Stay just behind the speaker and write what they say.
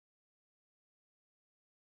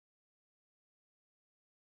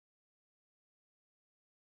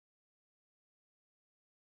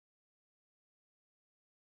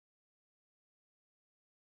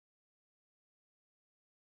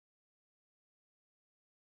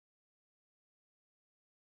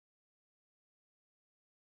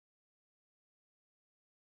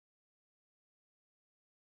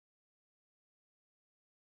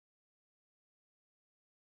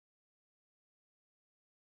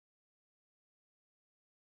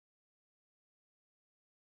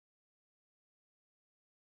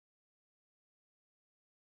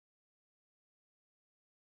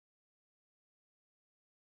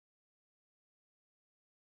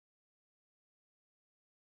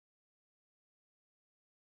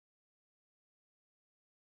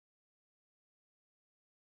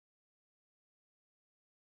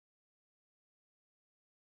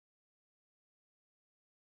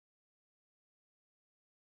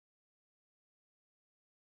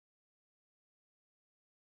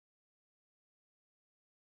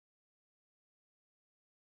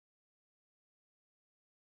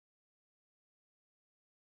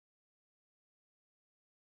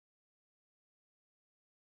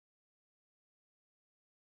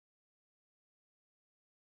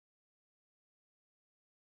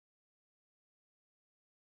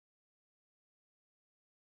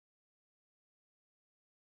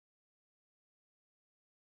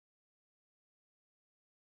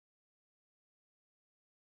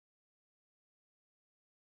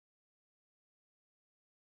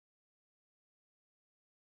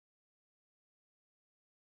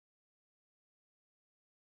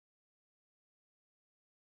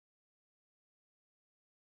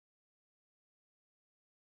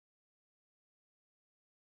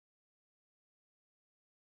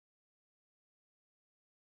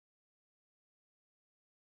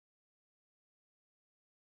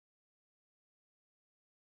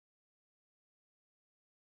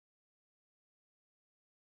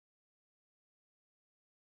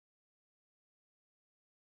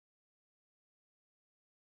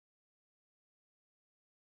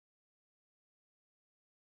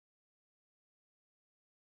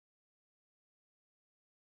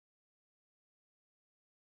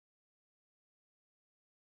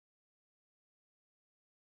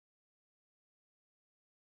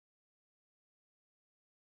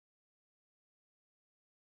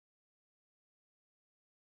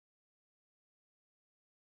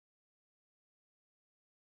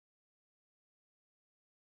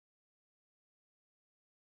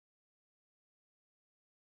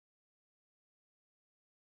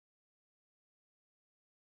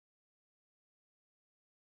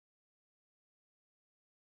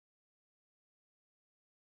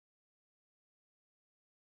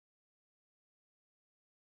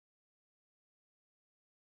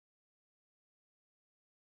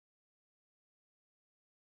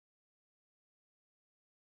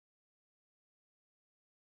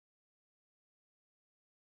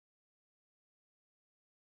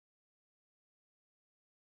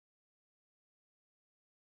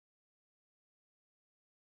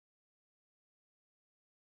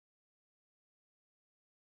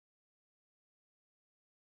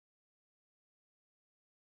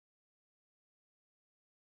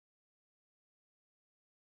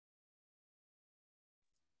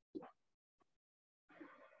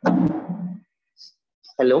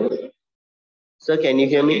Hello, sir. Can you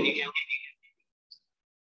hear me?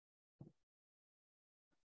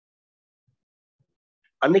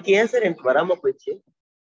 அன்னைக்கு ஏன் sir எனக்கு வராம போயிடுச்சு?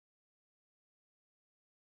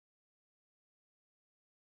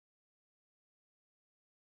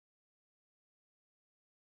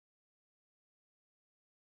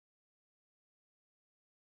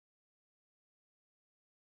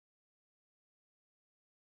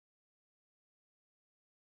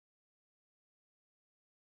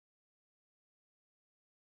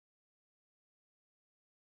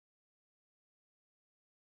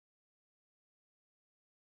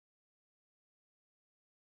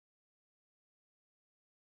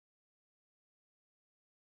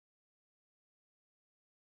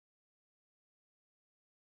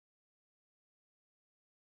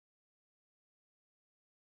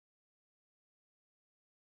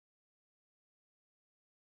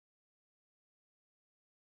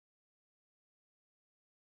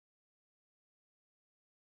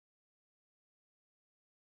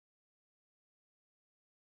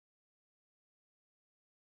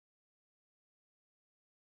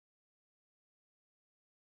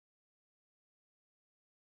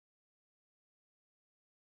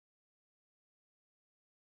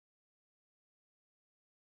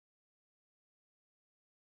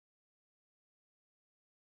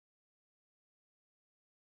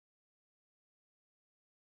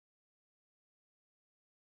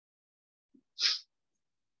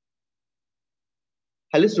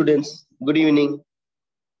 Hello, students. Good evening.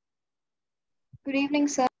 Good evening,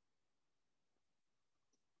 sir.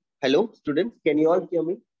 Hello, students. Can you all hear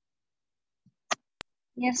me?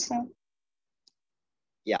 Yes, sir.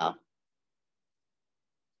 Yeah.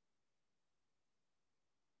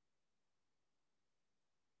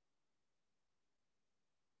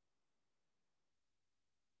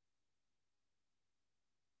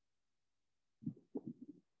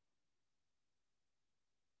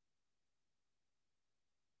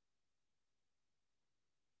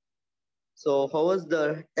 So, how was the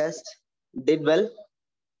test? Did well?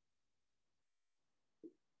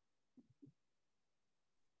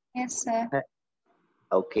 Yes, sir.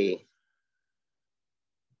 Okay.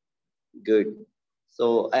 Good. So,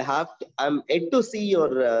 I'm yet to see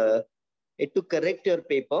yet to correct your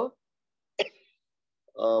paper.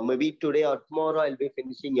 Maybe today or tomorrow I'll be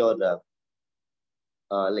finishing your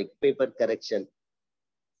like paper correction.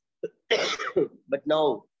 But now,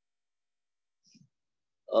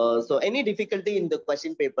 so any difficulty in the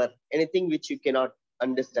question paper? Anything which you cannot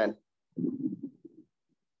understand?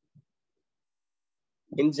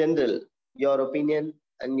 In general, your opinion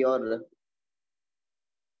and your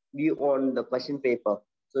view on the question paper.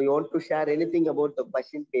 So you want to share anything about the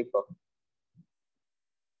question paper?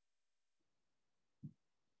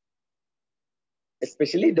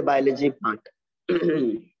 Especially the biology part.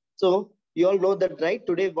 So you all know that, right?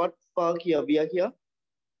 Today, what part here we are here?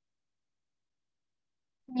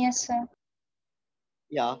 Yes, sir.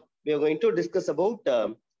 Yeah, we are going to discuss about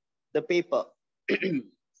the paper.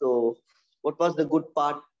 So what was the good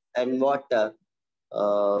part and what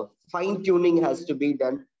fine tuning has to be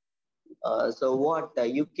done? So what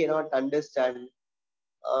you cannot understand?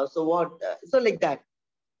 So what? So like that.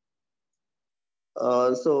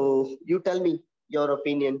 So you tell me your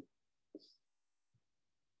opinion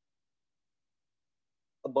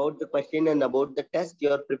about the question and about the test,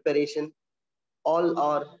 your preparation. All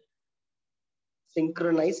are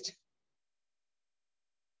synchronized.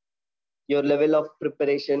 Your level of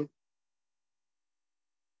preparation.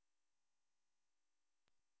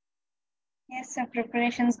 Yes, sir.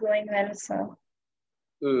 Preparation's going well, sir.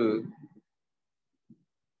 Hmm.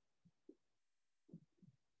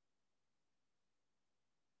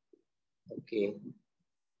 Okay.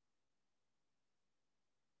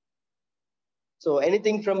 So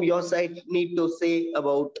anything from your side need to say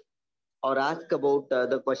about or ask about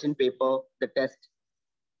the question paper, the test?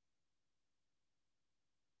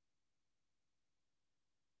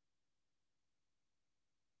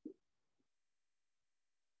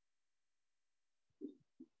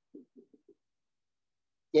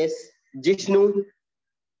 Yes, Jishnu.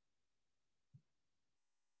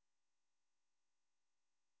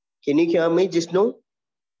 Can you hear me, Jishnu?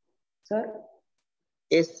 Sir?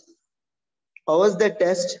 Yes. How was the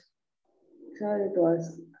test? Sir, it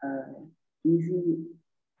was easy.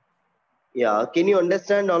 Yeah. Can you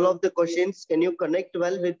understand all of the questions? Can you connect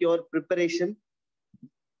well with your preparation?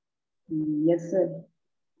 Yes, sir.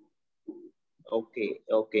 Okay.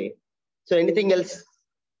 Okay. So anything else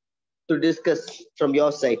to discuss from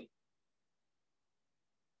your side?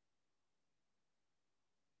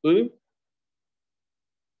 Hmm?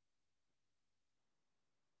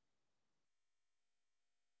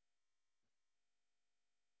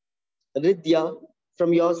 Ridya,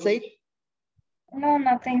 from your side? No,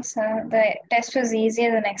 nothing, sir. The test was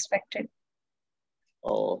easier than expected.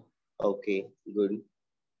 Oh, okay, good.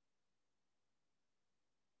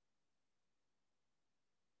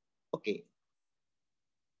 Okay.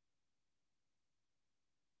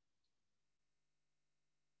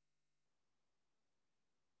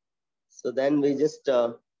 So then we just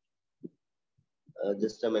a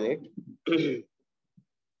minute.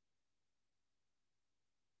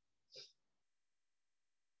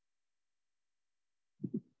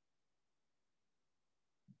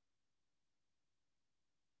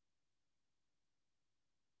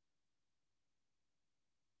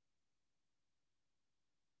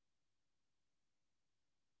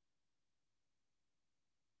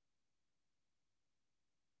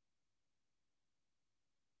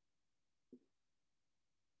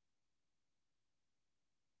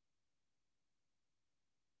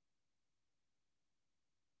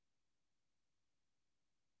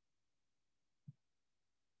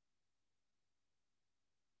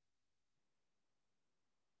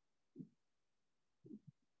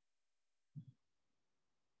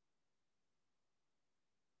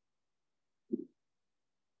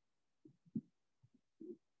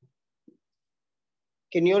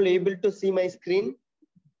 Can you all able to see my screen?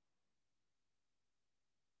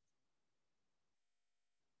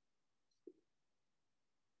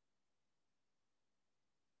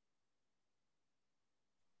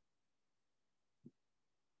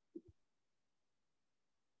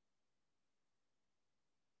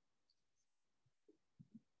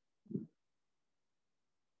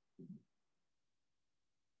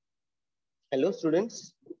 Hello,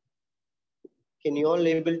 students. Can you all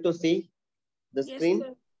able to see the screen? Yes,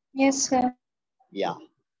 sir. Yes, sir. Yeah.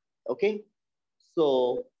 Okay.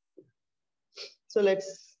 So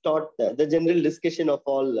let's start the general discussion of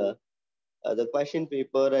all the question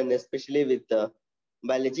paper, and especially with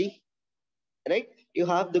biology. Right? You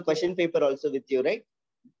have the question paper also with you, right?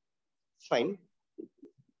 Fine.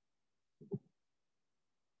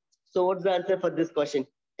 So what's the answer for this question?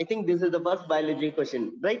 I think this is the first biology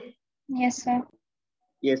question, right? Yes, sir.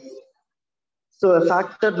 Yes. So a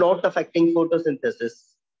factor not affecting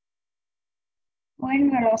photosynthesis.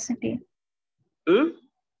 Wind velocity.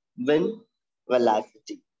 Wind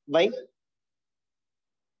velocity. Why?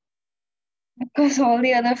 Because all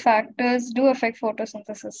the other factors do affect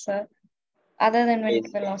photosynthesis, sir, other than wind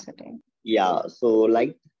Yes. velocity. Yeah. So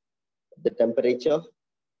light, the temperature,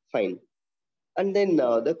 fine. And then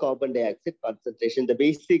the carbon dioxide concentration, the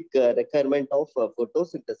basic requirement of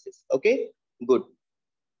photosynthesis. Okay, good,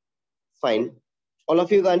 fine. All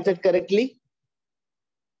of you answered correctly?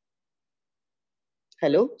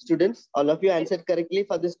 Hello, students, all of you answered correctly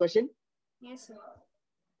for this question? Yes, sir.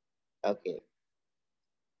 Okay.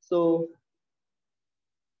 So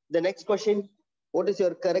the next question, what is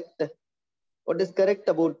correct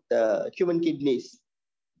about human kidneys?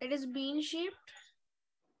 It is bean shaped.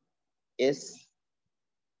 Yes.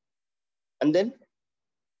 And then?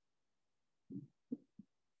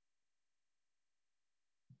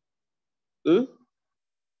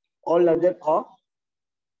 All other are?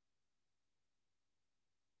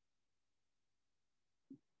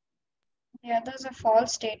 The others are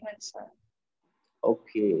false statements, sir.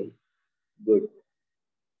 Okay, good.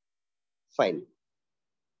 Fine.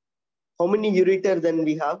 How many ureter then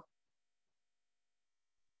we have?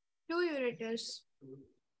 2 ureters.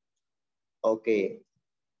 Okay.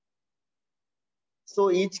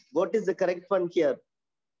 So what is the correct one here?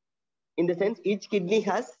 In the sense, each kidney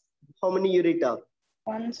has how many ureter?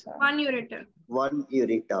 1, sir. 1 ureter. 1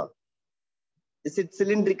 ureter. Is it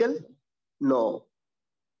cylindrical? No.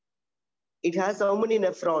 It has how many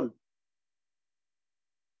nephron?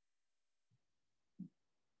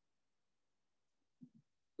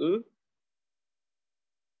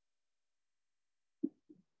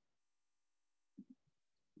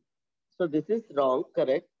 So this is wrong,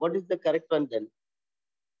 correct? What is the correct one then?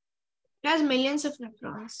 It has millions of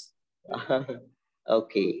nephrons.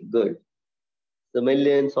 Okay, good. So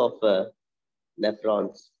millions of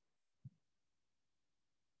nephrons.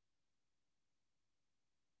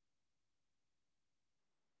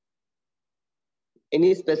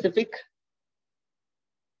 Any specific?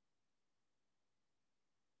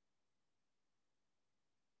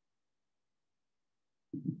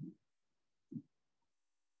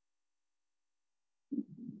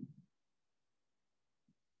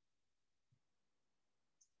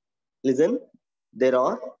 Listen, there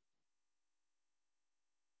are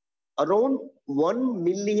around 1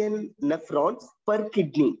 million nephrons per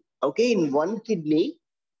kidney. Okay, in one kidney,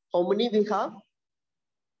 how many we have?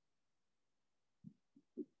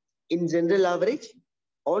 In general average?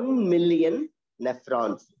 1 million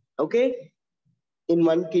nephrons. Okay. In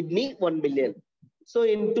one kidney, 1 million. So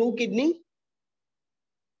in two kidney,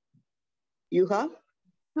 you have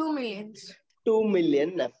 2 millions. 2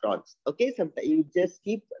 million nephrons. Okay. Sometimes you just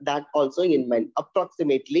keep that also in mind.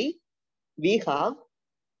 Approximately, we have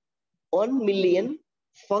 1 million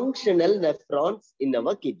functional nephrons in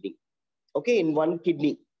our kidney. Okay. In one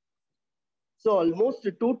kidney. So almost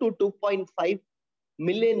 2 to 2.5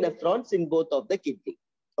 million nephrons in both of the kidney.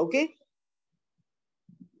 Okay.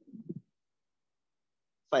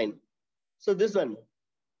 Fine. So this one.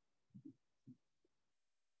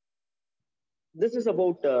 This is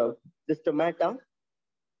about the stomata.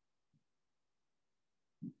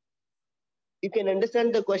 You can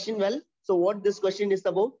understand the question well. So what this question is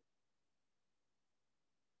about?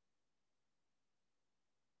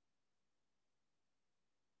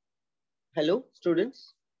 Hello,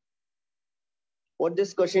 students. What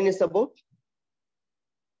this question is about?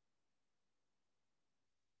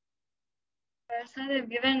 Sir,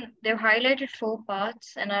 they've highlighted 4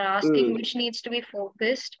 parts and are asking which needs to be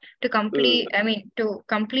focused to to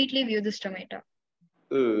completely view the stomata.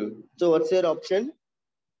 So what's your option?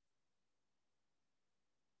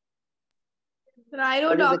 I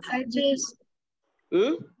wrote What is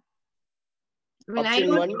option the I option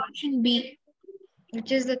wrote 1? option B.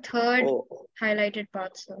 Which is the third highlighted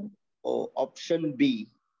part, sir. Oh, option B.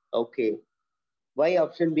 Okay. Why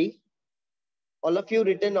option B? All of you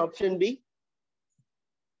written option B?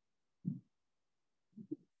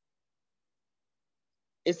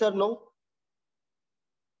 Yes or no?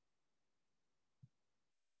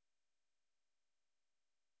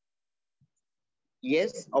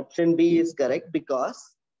 Yes, option B is correct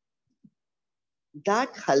because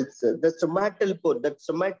that helps the stomatal pore. That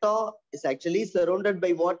stomata is actually surrounded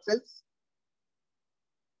by what cells?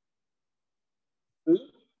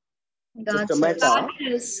 The stomata,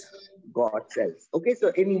 God cells. Okay, so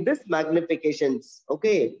in this magnifications,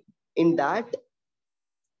 okay, in that,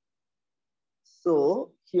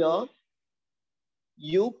 so here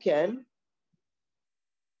you can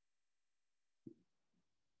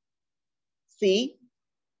see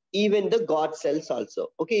even the God cells also.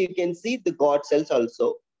 Okay, you can see the God cells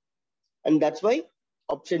also. And that's why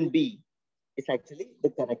option B is actually the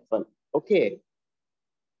correct one. Okay,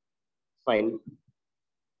 fine.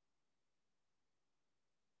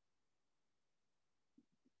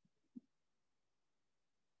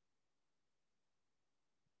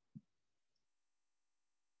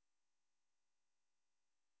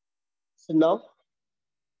 So now,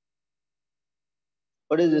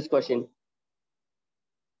 what is this question?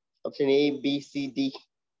 Option A, B, C, D.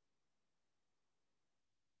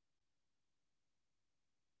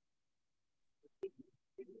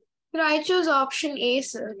 I chose option A,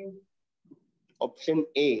 sir. Option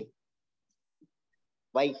A.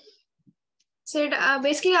 Why? So it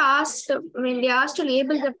basically asked, they asked to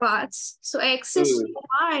label the parts. So X is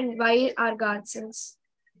stomata and Y are guard cells.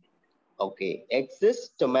 Okay, X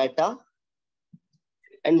is stomata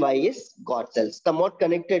and Y is God cells. Somewhat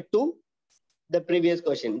connected to the previous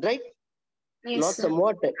question, right? Yes, Not sir.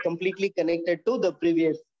 somewhat, completely connected to the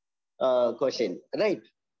previous question, right?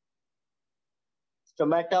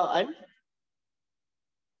 Stomata and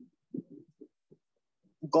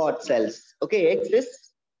God cells. Okay,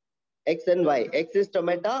 X and Y. X is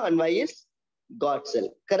stomata and Y is God cell.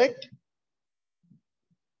 Correct?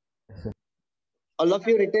 All of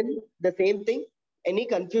you written the same thing? Any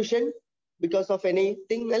confusion because of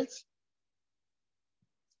anything else?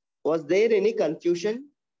 Was there any confusion?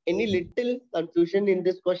 Any little confusion in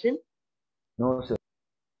this question? No, sir.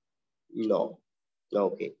 No.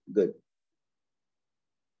 Okay, good.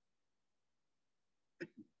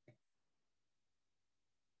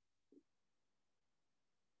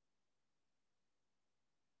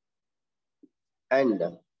 And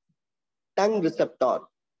tongue receptor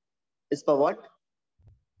is for what?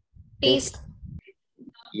 Taste.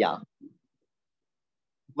 Yeah.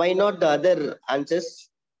 Why not the other answers,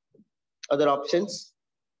 other options?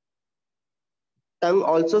 Tongue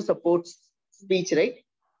also supports speech, right?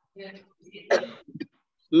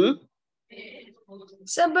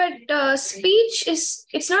 So, but speech is,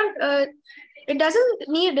 it's not, it doesn't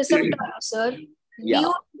need receptor, sir. Yeah.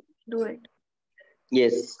 You do it.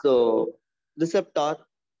 Yes. So receptor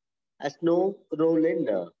has no role in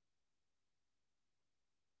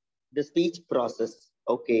the speech process.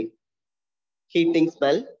 Okay. Heating,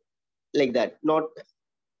 smell, like that. Not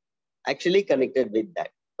actually connected with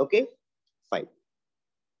that. Okay. Fine.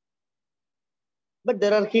 But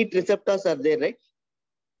there are heat receptors are there, right?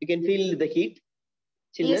 You can feel the heat,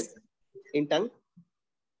 chillness in tongue.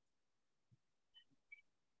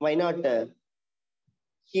 Why not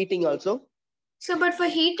Heating also. So, but for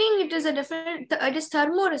heating, it is a different, it is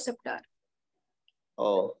thermoreceptor.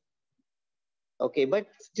 Oh, okay. But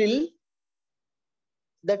still,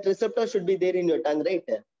 that receptor should be there in your tongue, right?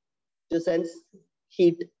 To sense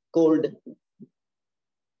heat, cold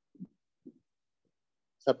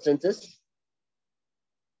substances.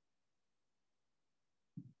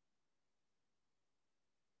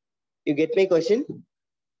 You get my question?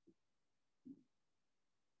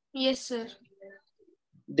 Yes, sir.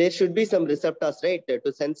 There should be some receptors, right?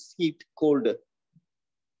 To sense heat, cold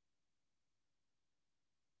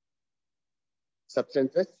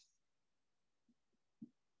substances.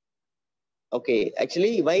 Okay,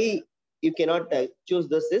 actually, why you cannot choose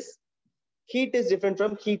this is heat is different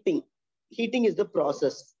from heating. Heating is the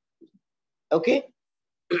process. Okay.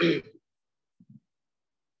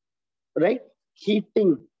 Right?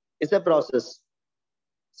 Heating is a process.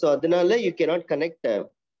 So, adhanala you cannot connect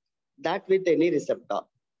that with any receptor.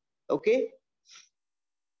 Okay.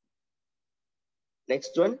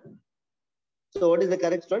 Next one. So, what is the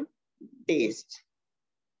correct one? Taste.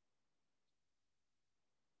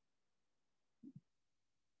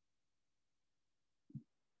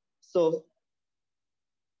 So,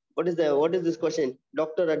 what is this question?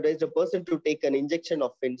 Doctor advised a person to take an injection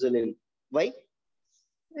of insulin. Why?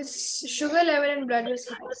 His sugar level in blood was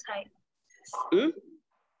high.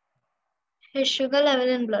 His sugar level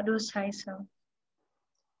in blood was high, sir.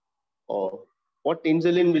 Oh, what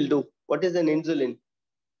insulin will do? What is an insulin?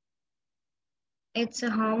 It's a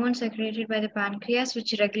hormone secreted by the pancreas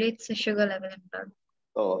which regulates the sugar level in blood.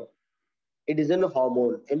 Oh, it is a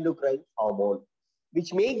hormone, endocrine hormone,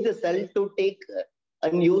 which makes the cell to take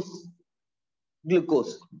and use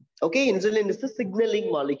glucose. Okay, insulin is a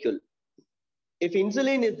signaling molecule. If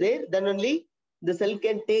insulin is there, then only the cell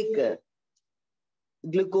can take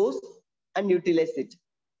glucose and utilize it.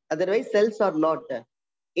 Otherwise, cells are not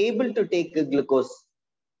able to take glucose.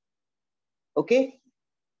 Okay,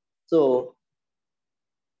 so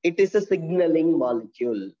it is a signaling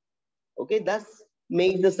molecule. Okay, thus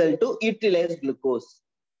make the cell to utilize glucose.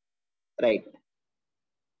 Right.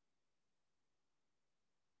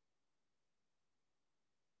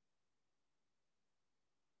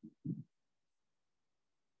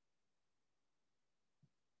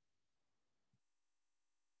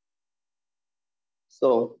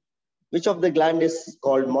 So, which of the gland is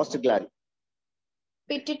called master gland?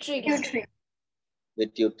 Pituitary.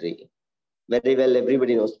 Pituitary. Very well,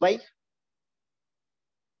 everybody knows. Why?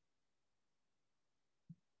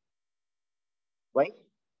 Why?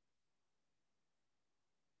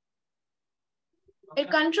 It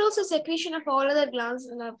controls the secretion of all other glands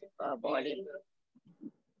in the body.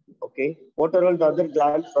 Okay. What are all the other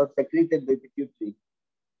glands are secreted by pituitary?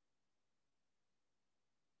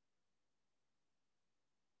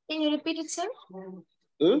 Can you repeat it, sir?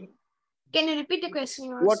 Can you repeat the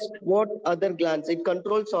question? What other glands? It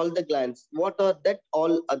controls all the glands. What are that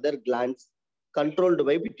all other glands controlled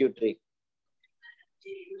by pituitary?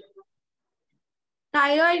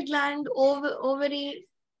 Thyroid gland, ovary,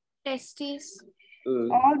 testes.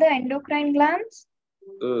 All the endocrine glands?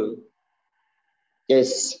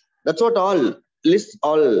 Yes, that's what all. List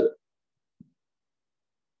all.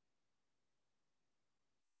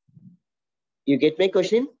 You get my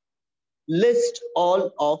question? List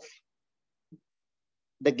all of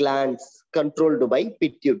the glands controlled by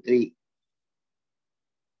pituitary.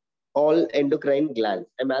 All endocrine glands.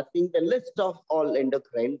 I'm asking the list of all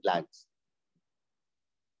endocrine glands.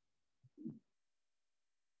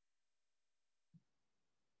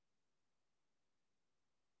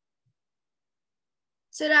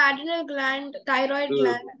 So the adrenal gland, thyroid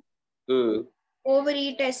gland,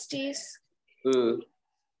 ovary, testes.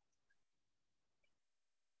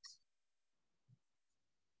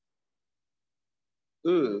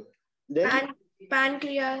 Then?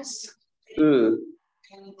 Pancreas.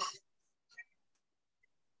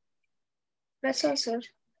 That's all, sir.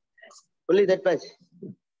 Only that much?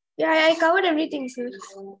 Yeah, I covered everything, sir.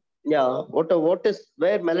 Yeah. What is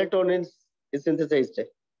where melatonin is synthesized?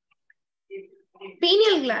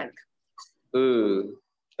 Pineal gland.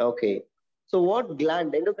 Okay. So what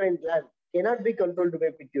gland, endocrine gland, cannot be controlled by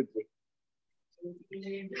pituitary?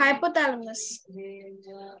 Hypothalamus.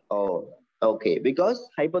 Oh, okay. Because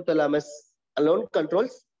hypothalamus alone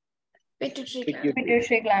controls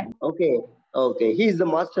Pituitary gland. Okay. Okay. He is the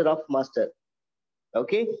master of master.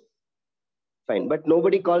 Okay. Fine. But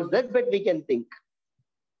nobody calls that, but we can think.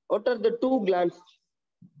 What are the two glands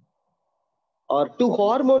or two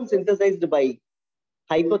hormones synthesized by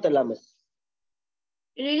hypothalamus?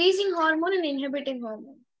 Releasing hormone and inhibiting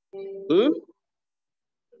hormone.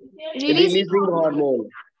 Releasing hormone.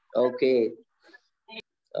 Okay.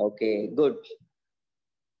 Okay, good.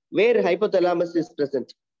 Where hypothalamus is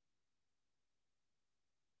present?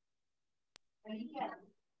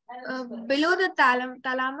 Below the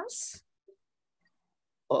thalamus.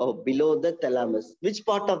 Oh, below the thalamus. Which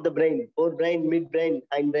part of the brain? Forebrain, midbrain,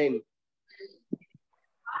 hindbrain?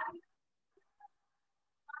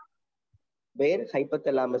 Where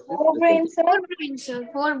hypothalamus is Forebrain, present? sir. Forebrain, sir.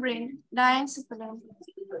 Forebrain. Diencephalon.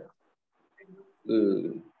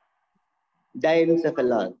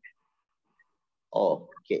 Diencephalon.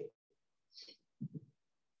 Okay.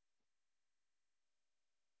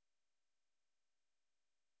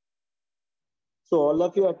 So all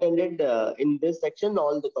of you attended in this section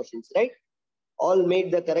all the questions, right? All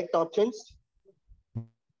made the correct options,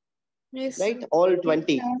 Yes, right? sir. All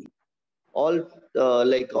 20. All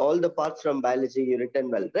like all the parts from biology you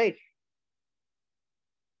written well, right?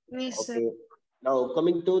 Yes, sir. Okay. Now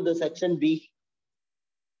coming to the section B,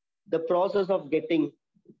 the process of getting.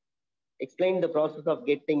 Explain the process of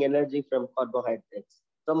getting energy from carbohydrates.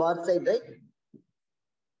 From our side, right?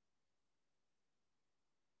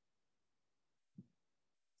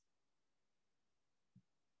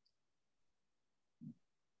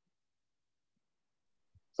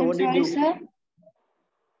 So I'm what did sorry, you? sir.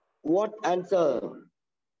 What answer?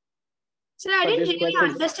 Sir, I For didn't this really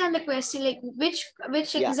question. understand the question. Like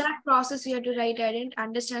which Yeah. exact process you have to write. I didn't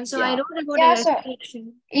understand. So I Yeah. wrote about Yeah, a sir.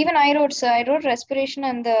 respiration. Even I wrote, sir. I wrote respiration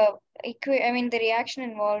and the the reaction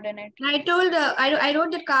involved in it. I told I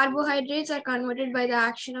wrote that carbohydrates are converted by the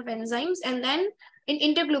action of enzymes and then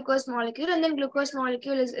into glucose molecule, and then glucose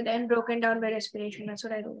molecule is then broken down by respiration. That's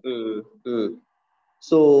what I wrote.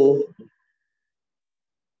 So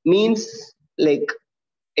means like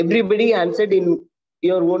everybody answered in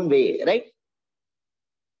your own way, right?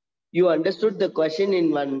 You understood the question in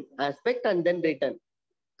one aspect and then written,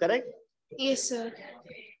 correct? Yes, sir.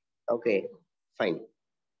 Okay, fine.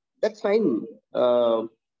 That's fine.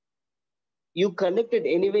 You connected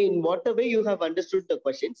anyway in whatever way you have understood the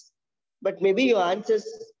questions, but maybe your answers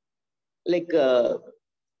like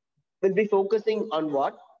will be focusing on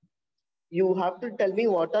what you have to tell me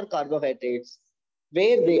what are carbohydrates,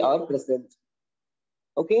 where they are present,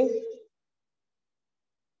 okay,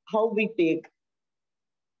 how we take,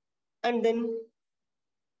 and then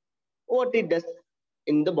what it does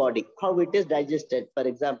in the body, how it is digested. For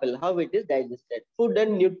example, how it is digested, food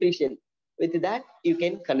and nutrition. With that, you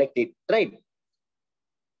can connect it, right?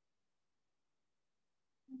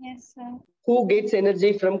 Yes, sir. Who gets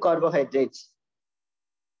energy from carbohydrates?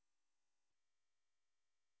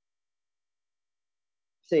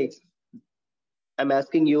 Six. I'm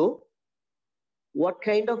asking you, what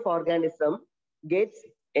kind of organism gets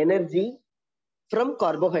energy from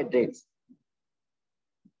carbohydrates?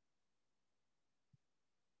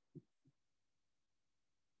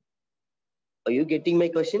 Are you getting my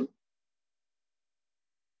question?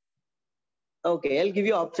 Okay, I'll give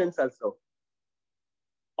you options also.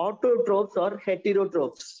 Autotrophs or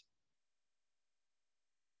heterotrophs?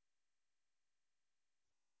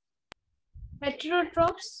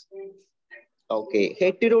 Heterotrophs. Okay,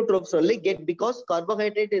 heterotrophs only get because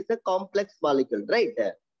carbohydrate is a complex molecule, right?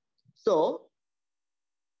 So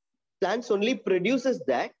plants only produces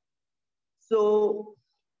that. So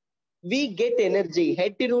we get energy.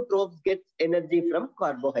 Heterotrophs get energy from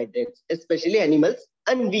carbohydrates, especially animals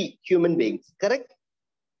and we human beings, correct?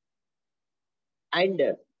 And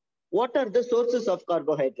what are the sources of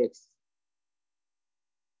carbohydrates?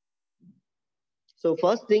 So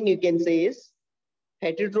first thing you can say is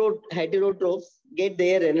heterotrophs get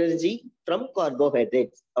their energy from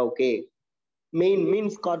carbohydrates. Okay. Main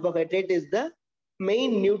means carbohydrate is the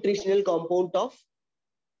main nutritional compound of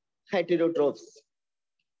heterotrophs.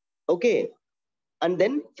 Okay. And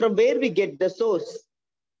then from where we get the source?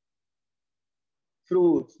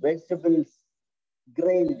 Fruits, vegetables,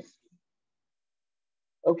 grains.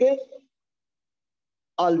 Okay.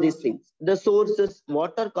 All these things. The sources,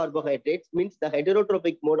 what are carbohydrates means the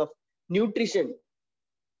heterotrophic mode of nutrition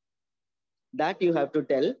that you have to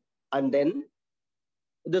tell. And then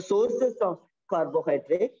the sources of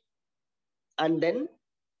carbohydrate, and then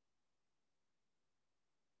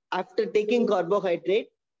after taking carbohydrate,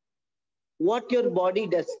 what your body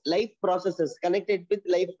does, life processes, connected with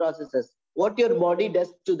life processes, what your body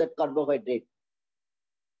does to that carbohydrate.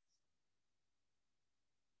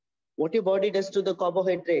 What your body does to the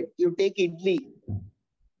carbohydrate, you take idli.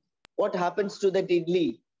 What happens to that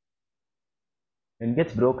idli? It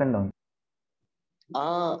gets broken down.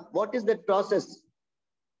 What is that process?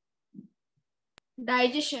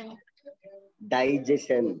 Digestion.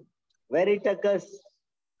 Digestion. Where it occurs?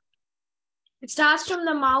 It starts from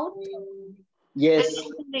the mouth. Yes.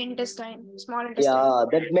 And the intestine, small intestine. Yeah,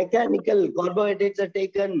 that mechanical carbohydrates are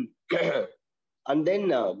taken and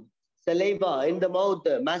then saliva in the mouth,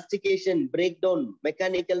 mastication, breakdown,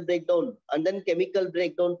 mechanical breakdown, and then chemical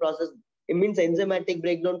breakdown process. It means enzymatic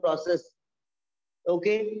breakdown process.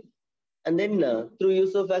 Okay. And then through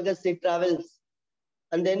esophagus, it travels.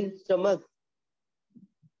 And then stomach.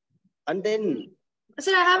 And then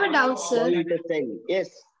Sir, I have a doubt, small sir. intestine. Yes.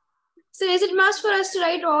 So is it must for us to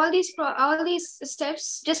write all these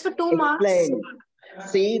steps just for 2 marks? Explain.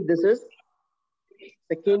 See, this is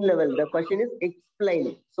second level. The question is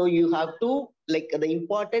explain. So you have to, like, the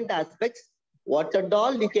important aspects, what and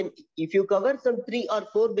all you can, if you cover some 3 or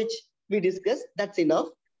 4 which we discussed, that's enough.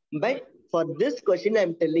 But for this question,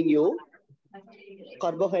 I'm telling you,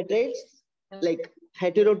 carbohydrates, like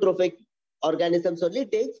heterotrophic organisms only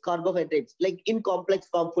takes carbohydrates, like in complex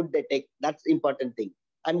form food they take. That's important thing.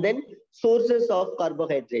 And then sources of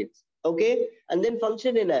carbohydrates. Okay. And then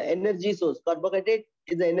function in an energy source. Carbohydrate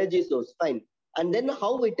is the energy source. Fine. And then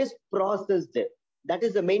how it is processed. That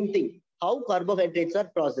is the main thing. How carbohydrates are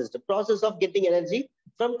processed. Process of getting energy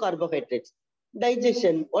from carbohydrates.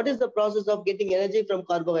 Digestion. What is the process of getting energy from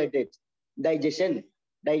carbohydrates? Digestion.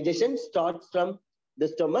 Digestion starts from the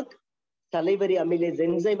stomach, salivary amylase,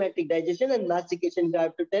 enzymatic digestion, and mastication, you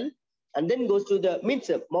have to tell. And then goes to the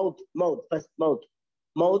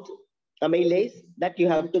mouth amylase, that you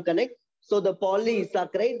have to connect. So the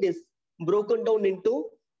polysaccharide is broken down into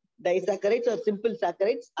disaccharides or simple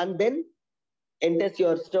saccharides, and then enters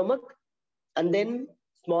your stomach, and then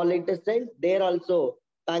small intestine. There also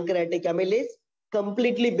pancreatic amylase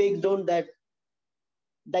completely breaks down that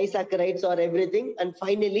disaccharides or everything, and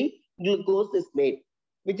finally glucose is made,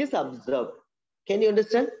 which is observed. Can you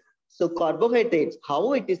understand? So carbohydrates,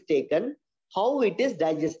 how it is taken, how it is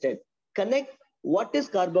digested. Connect what is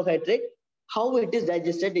carbohydrate, how it is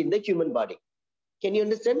digested in the human body. Can you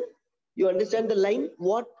understand? You understand the line?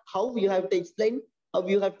 What, how you have to explain, how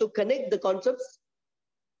you have to connect the concepts?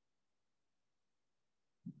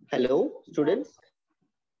 Hello, students?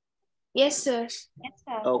 Yes, sir.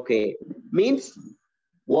 Okay. Means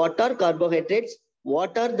what are carbohydrates?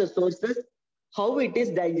 What are the sources? How it is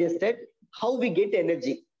digested? How we get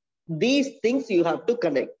energy? These things you have to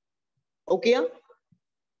connect. Okay?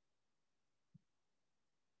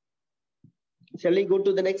 Shall we go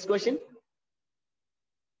to the next question?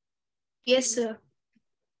 Yes, sir.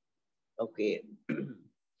 Okay.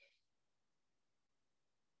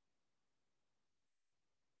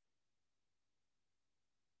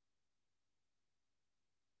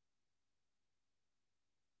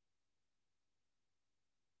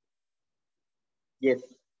 Yes.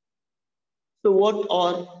 So what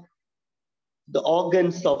are the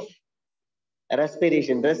organs of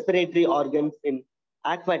respiration, respiratory organs in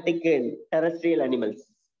aquatic and terrestrial animals?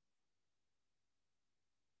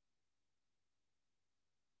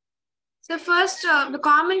 So first, the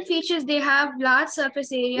common features, they have large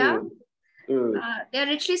surface area. They're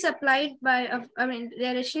richly supplied by,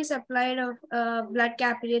 they're richly supplied of blood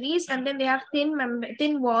capillaries, and then they have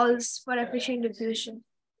thin walls for efficient diffusion.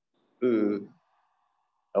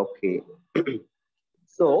 Okay.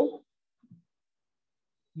 So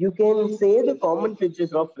you can say the common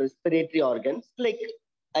features of respiratory organs, like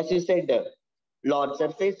as you said, large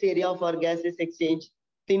surface area for gases exchange,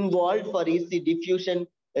 thin walled for easy diffusion,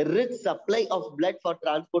 rich supply of blood for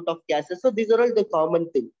transport of gases. So these are all the common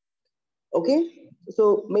things. Okay.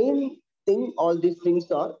 So main thing all these things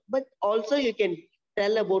are, but also you can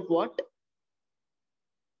tell about what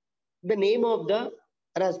the name of the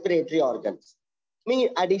respiratory organs. Mean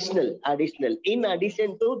additional. In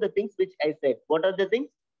addition to the things which I said, what are the things?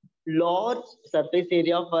 Large surface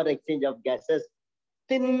area for exchange of gases,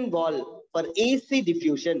 thin wall for easy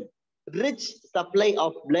diffusion, rich supply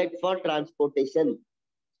of blood for transportation.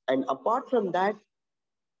 And apart from that,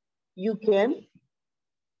 you can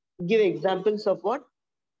give examples of what?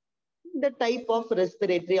 The type of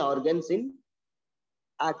respiratory organs in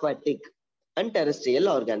aquatic and terrestrial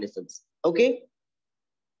organisms. Okay?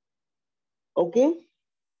 Okay?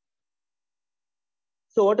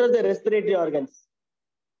 So what are the respiratory organs?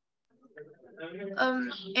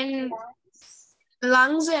 In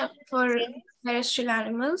lungs for terrestrial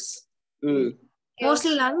animals,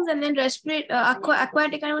 mostly lungs, and then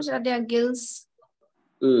aquatic animals are their gills.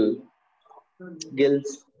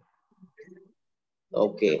 Gills.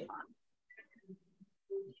 Okay.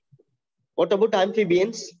 What about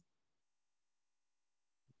amphibians?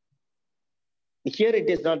 Here it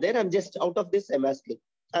is not there. I'm just out of this. I'm asking.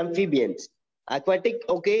 Amphibians. Aquatic,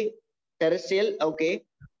 okay. Terrestrial, okay.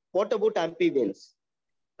 What about amphibians?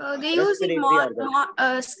 They use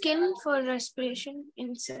skin for respiration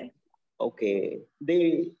inside. Okay.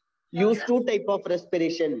 They use two type of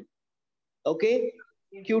respiration. Okay.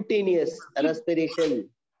 Cutaneous respiration,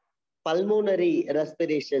 pulmonary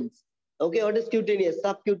respirations. Okay. What is cutaneous?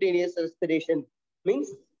 Subcutaneous respiration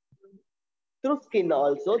means through skin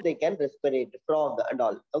also they can respirate, frog and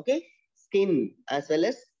all. Okay. Skin as well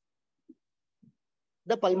as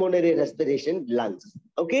the pulmonary respiration, lungs.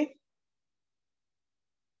 Okay.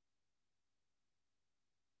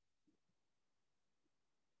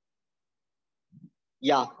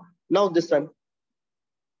 Yeah. Now this one.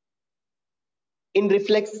 In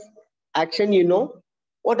reflex action, you know,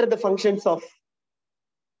 what are the functions of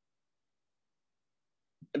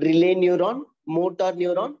relay neuron, motor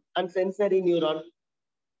neuron, and sensory neuron?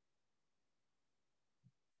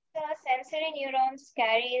 The sensory neurons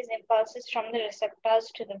carries impulses from the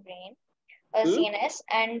receptors to the brain, CNS,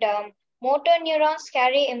 and motor neurons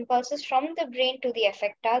carry impulses from the brain to the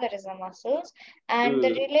effector, that is the muscles, and the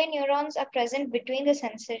relay neurons are present between the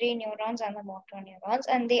sensory neurons and the motor neurons,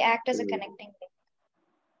 and they act as a connecting link.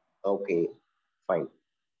 Okay, fine.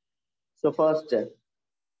 So first,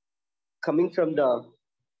 coming from the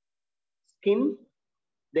skin,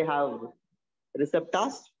 they have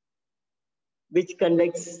receptors which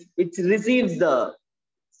receives the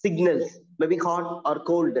signals, maybe hot or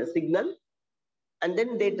cold signal, and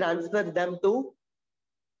then they transfer them to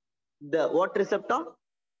the what receptor?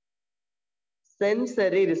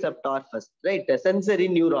 Sensory receptor first, right? A sensory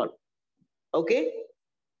neuron. Okay,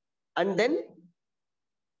 and then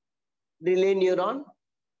relay neuron,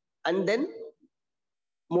 and then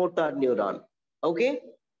motor neuron. Okay,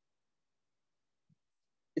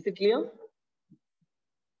 is it clear?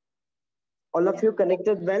 All of you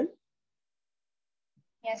connected well?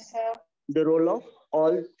 Yes, sir. The role of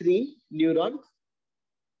all three neurons?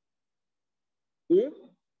 Yes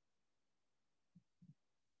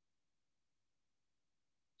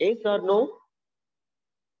or no?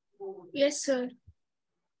 Yes, sir.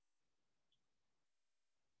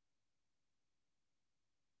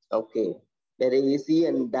 Okay, very easy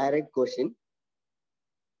and direct question.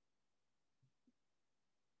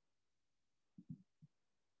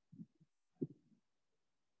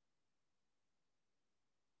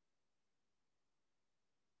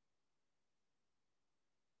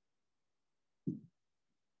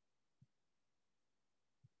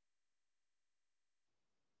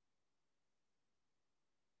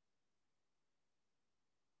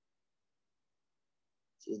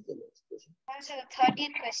 Which is the next question? Also, the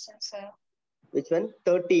 30th question, sir. Which one?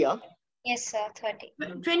 30, yeah? Yes, sir, 30.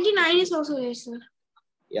 29 is also yes, sir.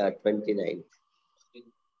 Yeah, 29.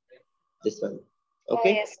 This one. Oh,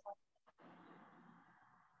 Okay. yes, sir.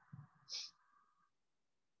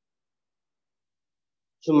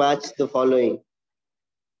 To match the following.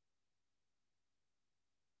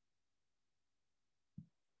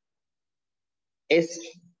 Is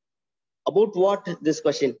about what this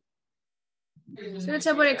question? So it's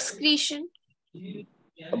about excretion.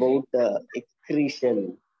 About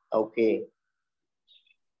excretion. Okay.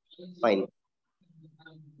 Fine.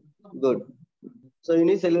 Good. So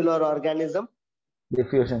unicellular organism?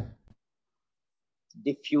 Diffusion.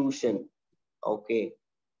 Diffusion. Okay.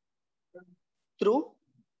 Through?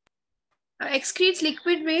 Excretes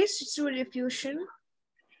liquid waste through diffusion.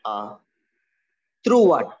 Through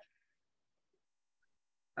what?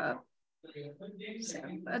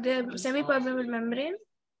 The semi-permeable membrane.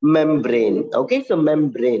 Membrane. Okay, so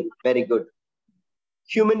membrane. Very good.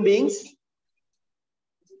 Human beings?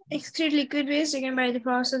 Excrete liquid waste again by the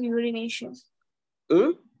process of urination.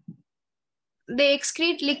 Hmm? They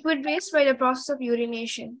excrete liquid waste by the process of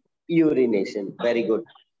urination. Urination. Very good.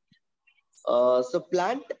 So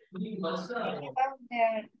plant? They remove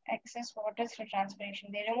their excess water through transpiration.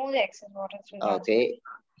 They remove the excess water through transpiration. Okay.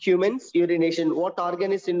 Humans, urination. What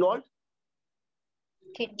organ is involved?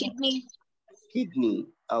 Kidney. Kidney.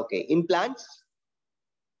 Okay. In plants?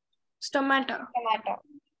 Stomata. Stomata.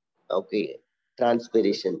 Okay.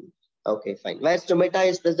 Transpiration. Okay, fine. Where stomata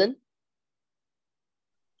is present?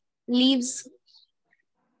 Leaves.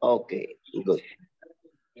 Okay, good.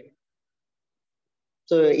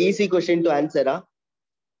 So easy question to answer, huh?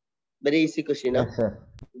 Very easy question, huh? Yes, sir.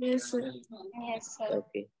 Yes, sir. Yes, sir.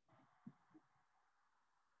 Okay.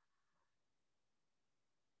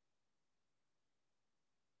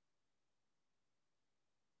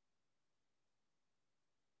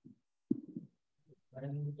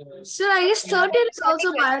 Sir, I guess 30 is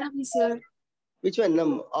also biology, sir. Which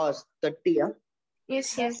one? 30, huh? Yes,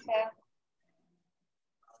 sir. Yes, sir.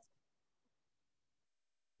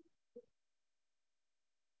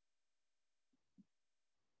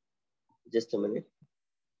 Just a minute.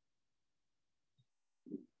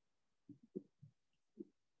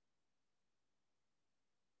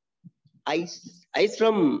 Eyes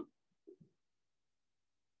from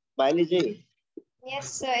biology.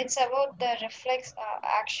 Yes, sir. It's about the reflex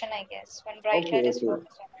action, I guess, when bright light is Okay.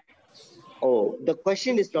 focused on it. Oh, the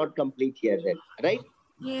question is not complete here then, right?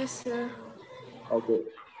 Yes, sir. Okay.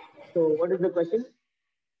 So what is the question?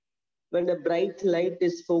 When a bright light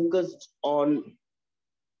is focused on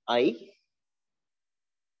eye,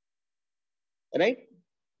 right?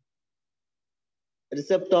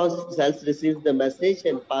 Receptors cells receives the message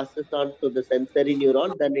and passes on to the sensory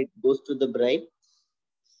neuron, then it goes to the brain,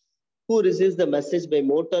 who receives the message by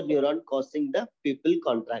motor neuron causing the pupil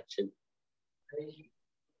contraction.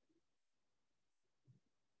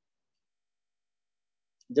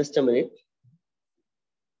 Just a minute.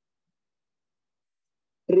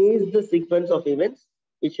 Trace the sequence of events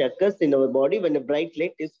which occurs in our body when a bright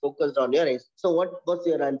light is focused on your eyes. So what was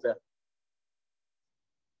your answer?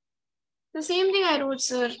 The same thing I wrote,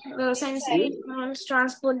 sir. The sensory neurons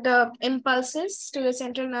transport the impulses to the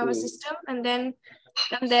central nervous system, and then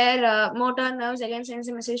from there, motor nerves again sends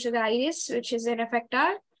a message to the iris, which is an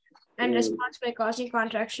effector, and responds by causing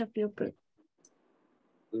contraction of pupil.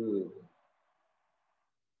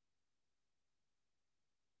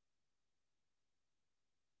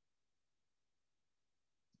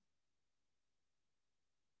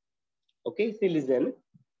 Okay, see, listen.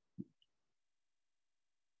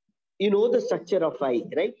 You know the structure of eye,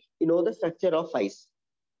 right? You know the structure of eyes.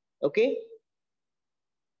 Okay.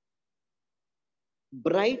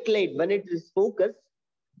 Bright light, when it is focused,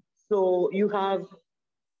 so you have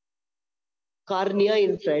cornea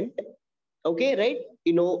in front. Okay, right?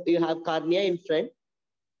 You know, you have cornea in front.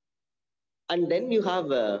 And then you have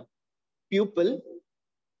a pupil.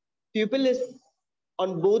 Pupil is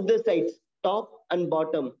on both the sides, top and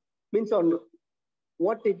bottom. Means on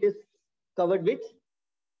what it is covered with?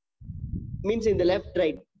 Means in the left,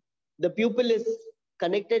 right. The pupil is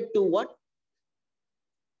connected to what?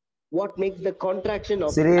 What makes the contraction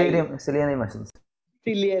of Ciliary muscles.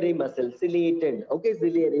 Ciliary muscles, ciliated. Okay,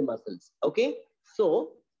 ciliary muscles. Okay.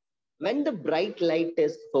 So when the bright light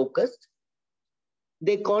is focused,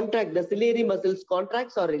 they contract, the ciliary muscles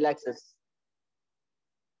contracts or relaxes.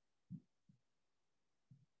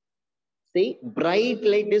 See, bright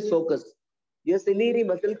light is focused. Your ciliary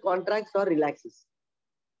muscle contracts or relaxes.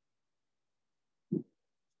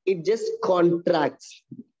 It just contracts.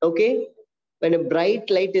 Okay. When a bright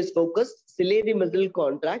light is focused, ciliary muscle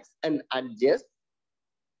contracts and adjusts.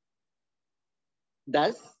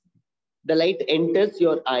 Thus, the light enters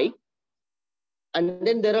your eye. And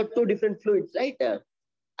then there are two different fluids, right?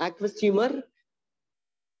 Aqueous humor,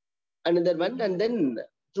 another one. And then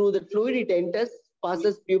through the fluid, it enters,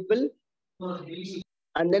 passes pupil,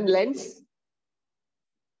 and then lens,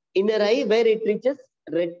 inner eye, where it reaches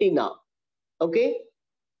retina. Okay.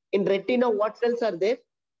 In retina, what cells are there?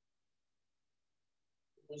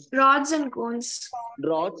 Rods and cones.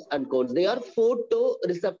 Rods and cones. They are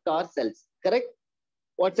photoreceptor cells. Correct?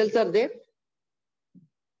 What cells are there?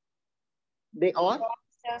 They are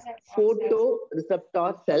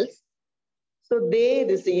photoreceptor cells. So they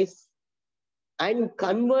receive and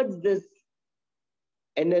converts this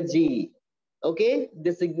energy, okay,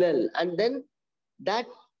 the signal, and then that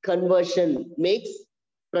conversion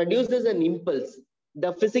produces an impulse,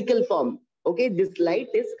 the physical form. Okay, this light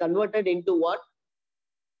is converted into what?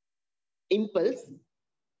 Impulse,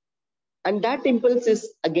 and that impulse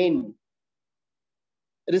is again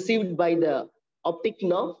received by the optic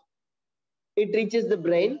nerve. It reaches the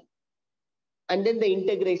brain, and then the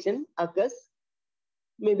integration occurs.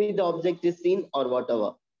 Maybe the object is seen or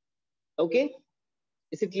whatever. Okay,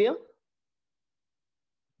 is it clear?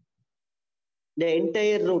 The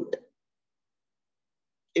entire route,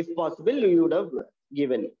 if possible, you would have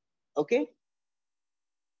given. Okay,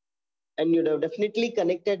 and you'd have definitely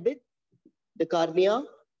connected with the cornea,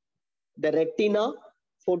 the retina,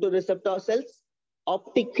 photoreceptor cells,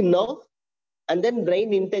 optic nerve, and then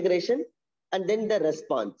brain integration, and then the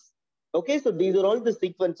response. Okay, so these are all the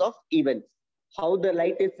sequence of events. How the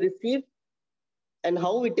light is received and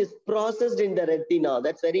how it is processed in the retina.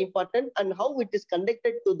 That's very important. And how it is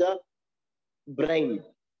conducted to the brain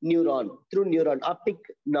neuron through neuron optic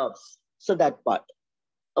nerves. So that part.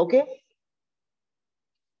 Okay.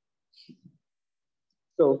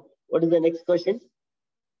 So what is the next question?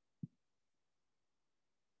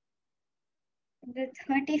 The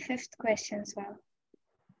 35th question, sir.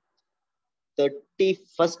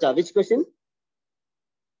 31st. Which question?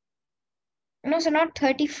 No, sir, not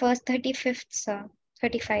 31st, 35th, sir.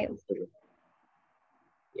 35.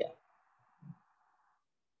 Yeah.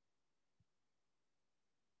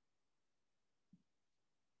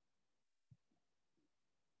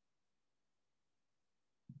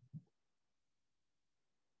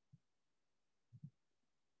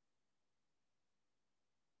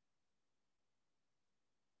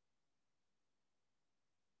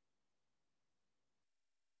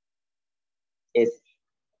 Yes.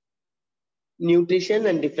 Nutrition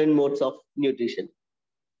and different modes of nutrition.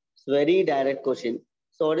 It's very direct question.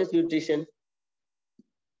 So what is nutrition?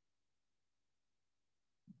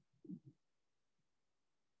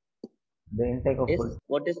 The intake of Yes. food.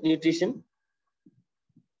 What is nutrition?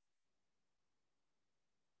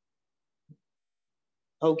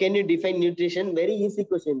 How can you define nutrition? Very easy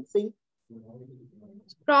question. See.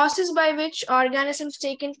 Process by which organisms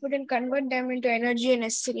take in food and convert them into energy and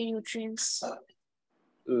necessary nutrients.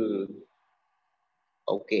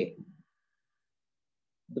 Okay.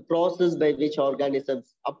 The process by which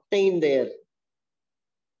organisms obtain their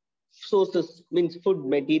sources, means food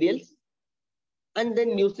materials, and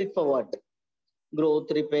then use it for what?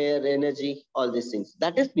 Growth, repair, energy, all these things.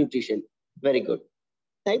 That is nutrition. Very good.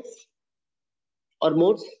 Types or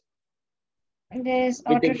modes? There's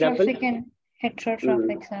With example? autotrophic and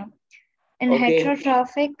heterotrophic. In Okay.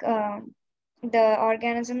 heterotrophic, the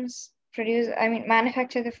organisms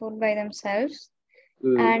manufacture the food by themselves.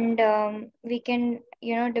 And we can,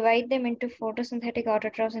 divide them into photosynthetic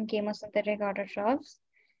autotrophs and chemosynthetic autotrophs.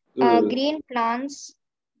 Green plants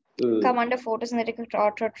come under photosynthetic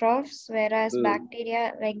autotrophs, whereas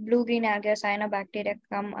bacteria like blue-green algae or cyanobacteria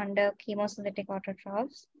come under chemosynthetic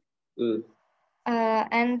autotrophs.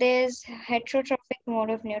 And there's heterotrophic mode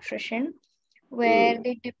of nutrition, where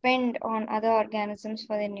they depend on other organisms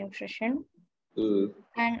for their nutrition.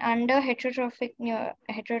 And under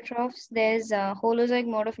heterotrophs, there's a holozoic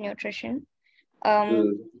mode of nutrition,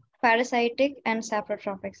 parasitic and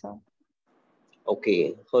saprotrophic.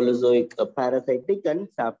 Okay, holozoic, parasitic and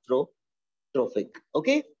saprotrophic.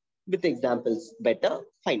 Okay, with examples better,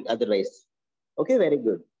 fine, otherwise. Okay, very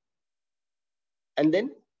good. And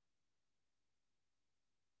then?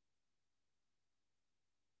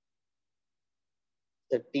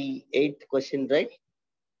 The 38th question, right?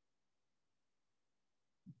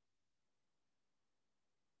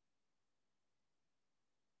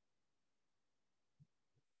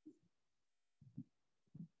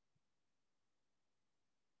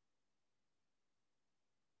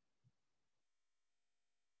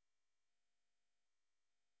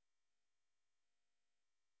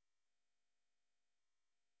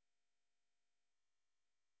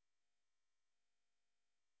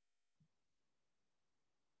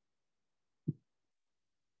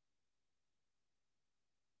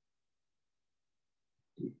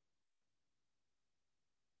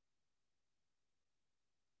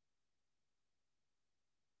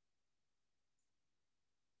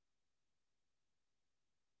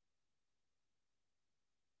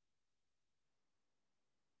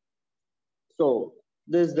 So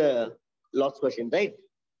this is the last question, right?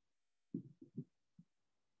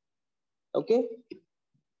 Okay.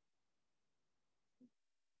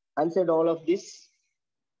 Answered all of this.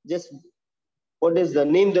 Just what is the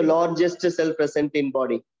name? The largest cell present in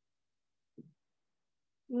body?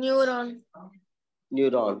 Neuron.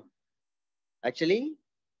 Neuron. Actually,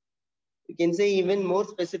 you can say even more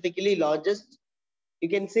specifically largest. You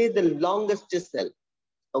can say the longest cell.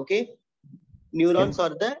 Okay. Neurons are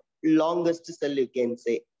the longest cell, you can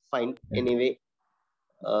say. Fine. Anyway,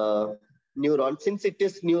 neuron, since it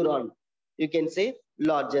is neuron, you can say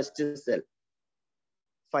largest cell.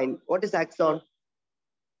 Fine. What is axon?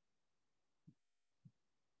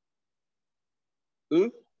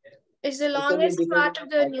 It's the longest part of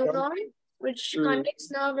the neuron, which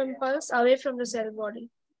conducts nerve impulse away from the cell body.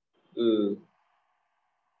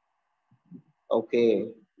 Okay.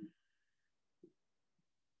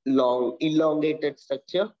 Long, elongated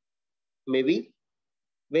structure, maybe.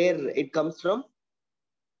 Where it comes from?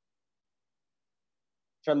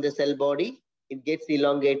 From the cell body, it gets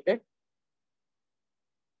elongated.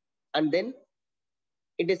 And then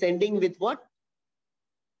it is ending with what?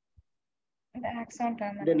 The axon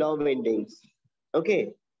terminal. The nerve endings.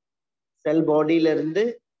 Okay. Cell body la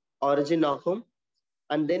irundhu origin agum.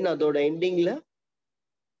 And then adoda ending la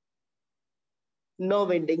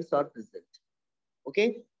nerve endings are present.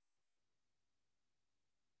 Okay.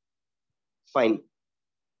 Fine.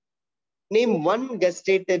 Name one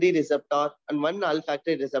gustatory receptor and one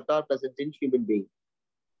olfactory receptor present in human being.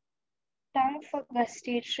 Tongue for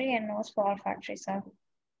gustatory and nose for olfactory, sir.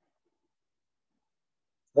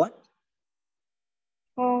 What?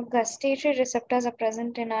 For gustatory receptors are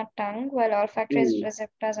present in our tongue, while olfactory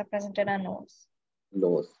receptors are present in our nose.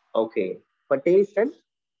 Nose. Okay. For taste and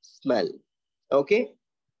smell. Okay.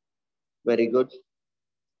 Very good.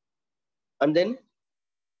 And then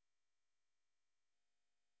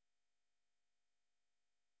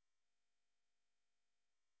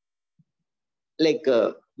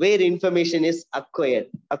where information is acquired.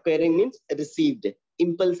 Acquiring means received.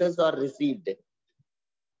 Impulses are received.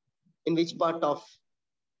 In which part of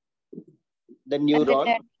the neuron?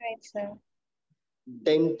 Dendrites, sir.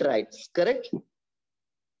 Dendrites, correct?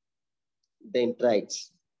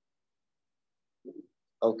 Dendrites.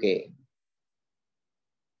 Okay.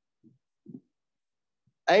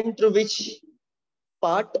 And through which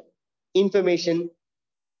part information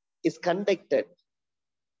is conducted?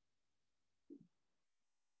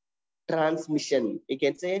 Transmission. You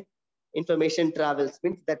can say information travels,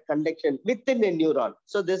 means that conduction within a neuron.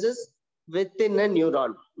 So this is within a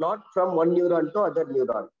neuron, not from one neuron to other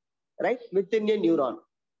neuron, right? Within a neuron.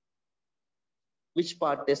 Which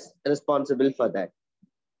part is responsible for that?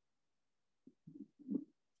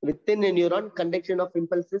 Within a neuron, conduction of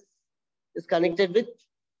impulses is connected with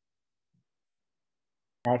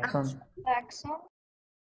Axon. Axon.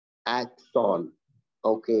 axon.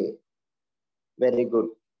 Okay, very good.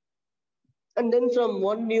 And then from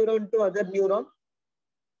one neuron to other neuron?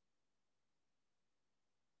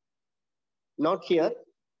 Not here.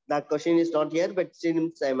 That question is not here, but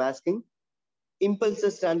since I'm asking,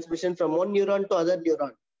 impulses transmission from one neuron to other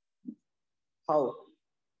neuron. How?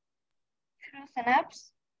 Through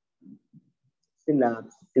synapse.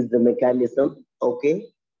 Synapse is the mechanism. Okay.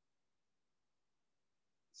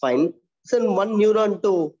 Fine. So one neuron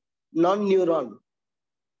to non-neuron.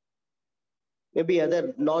 Maybe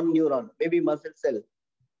other non-neuron. Maybe muscle cell.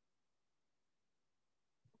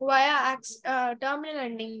 Via terminal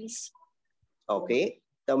endings. Okay.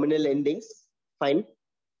 Terminal endings. Fine.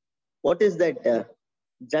 What is that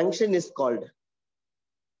junction is called?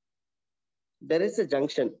 There is a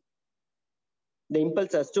junction. The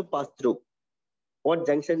impulse has to pass through. What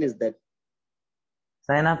junction is that?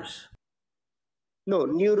 Synapse. No,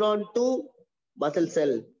 neuron to muscle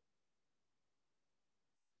cell.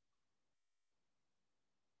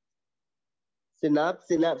 Synapse.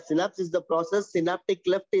 Synapse is the process. Synaptic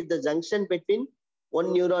cleft is the junction between one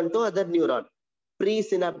neuron to other neuron.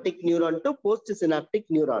 Presynaptic neuron to postsynaptic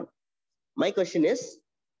neuron. My question is,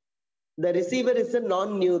 the receiver is a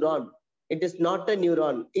non-neuron. It is not a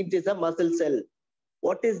neuron. It is a muscle cell.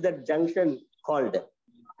 What is that junction called?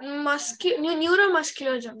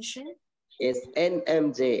 Neuromuscular junction. Yes,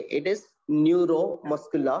 NMJ. It is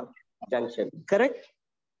neuromuscular junction. Correct?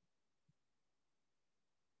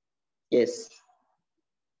 Yes.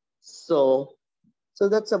 So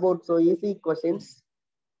that's about so easy questions.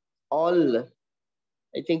 All,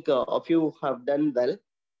 I think of you have done well.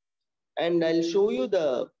 And I'll show you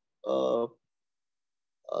the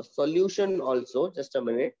solution also. Just a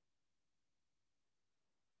minute.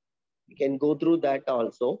 You can go through that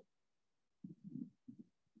also.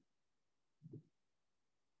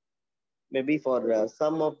 Maybe for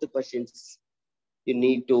some of the questions, you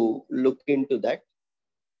need to look into that.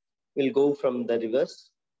 We'll go from the reverse.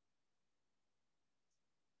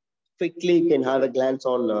 Quickly, you can have a glance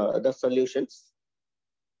on the solutions.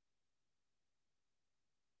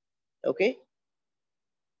 Okay.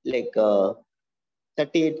 Like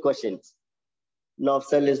 38 questions. Nerve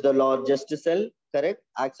cell is the largest cell, correct?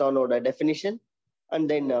 Axon order definition. And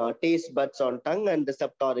then taste buds on tongue and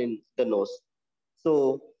receptor in the nose.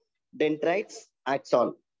 So dendrites,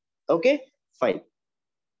 axon. Okay, fine.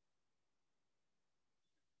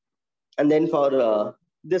 And then for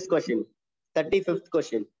this question, 35th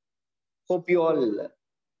question. Hope you all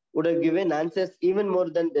would have given answers even more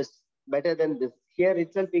than this, better than this. Here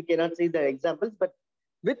itself, we cannot see the examples, but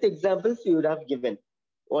with examples, you would have given.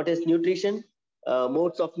 What is nutrition?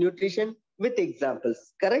 Modes of nutrition with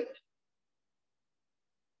examples, correct?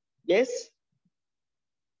 Yes?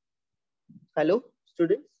 Hello,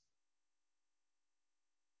 students?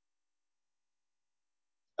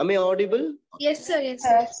 Am I audible? Yes, sir. Yes,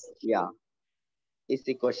 sir. Yeah.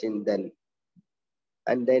 Easy question then.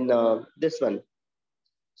 And then this one.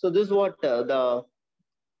 So this is what the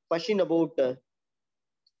question about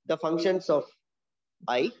the functions of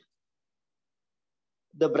eye.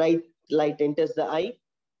 The bright light enters the eye.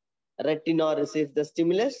 Retina receives the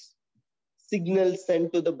stimulus. Signals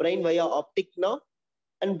sent to the brain via optic nerve.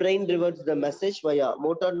 And brain reverts the message via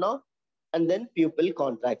motor nerve. And then pupil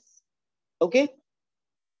contracts. Okay?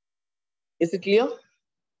 Is it clear?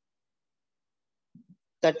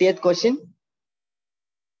 30th question.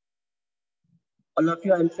 All of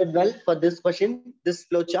you answered well for this question. This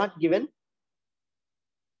flow chart given.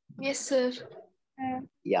 Yes, sir.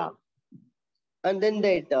 Yeah. And then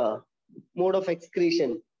that mode of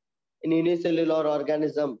excretion in unicellular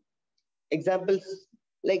organism. Examples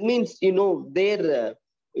like means, you know, there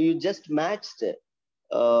you just matched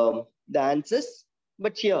the answers,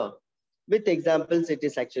 but here with examples it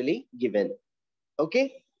is actually given.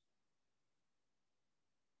 Okay.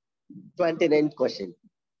 29th question.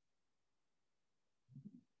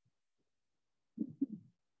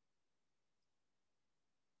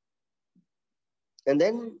 And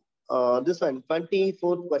then this one,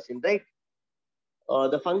 24th question, right?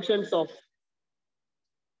 The functions of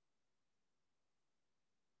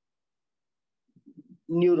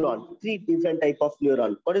neuron, 3 different type of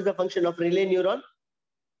neuron. What is the function of relay neuron?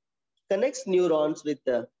 Connects neurons with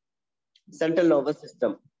the central nervous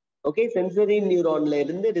system. Okay, sensory neuron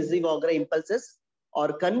receive augury impulses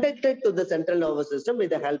are conducted to the central nervous system with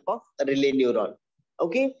the help of a relay neuron.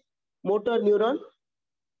 Okay, motor neuron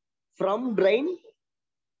from brain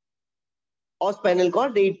or spinal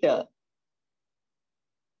cord, it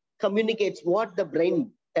communicates what the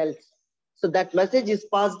brain tells. So that message is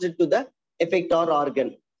passed to the effector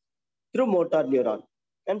organ through motor neuron.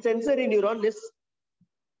 And sensory neuron is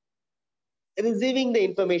receiving the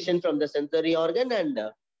information from the sensory organ, and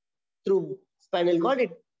through spinal cord,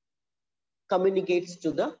 it communicates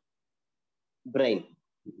to the brain.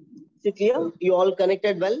 Is it clear? You all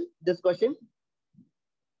connected well this question?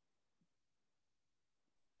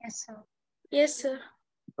 Yes, sir. Yes, sir.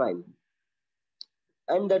 Fine.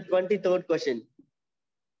 And the 23rd question,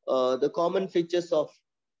 the common features of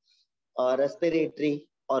respiratory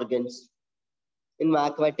organs in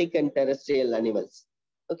aquatic and terrestrial animals.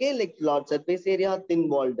 Okay, like large surface area, thin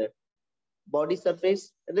walled body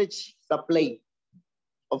surface, rich supply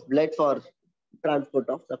of blood for transport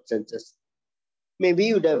of substances. Maybe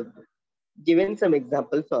you'd have given some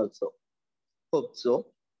examples also. Hope so.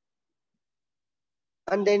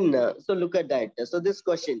 And then, so look at that. So this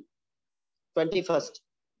question, 21st.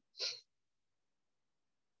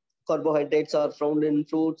 Carbohydrates are found in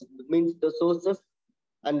fruits, means the sources.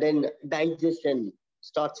 And then digestion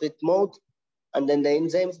starts with mouth. And then the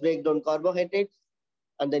enzymes break down carbohydrates.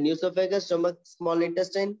 And then esophagus, stomach, small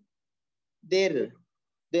intestine. They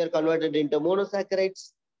are converted into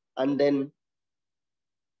monosaccharides. And then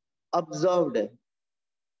absorbed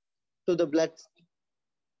to the blood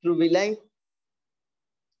through villi,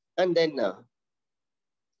 and then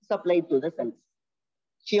supplied to the cells.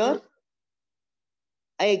 Here,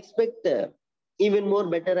 I expect even more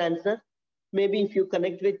better answer. Maybe if you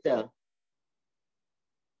connect with the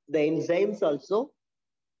enzymes also,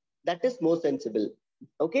 that is more sensible.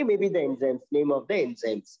 Okay, maybe the enzymes, name of the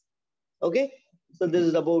enzymes. Okay, so this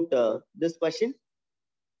is about this question.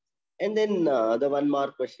 And then the one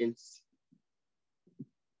more questions.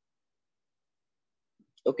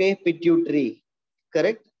 Okay, pituitary,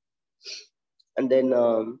 correct? And then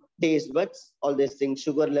taste buds, all these things,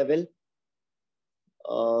 sugar level,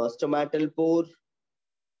 stomatal pore,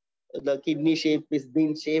 the kidney shape is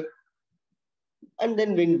bean shape, and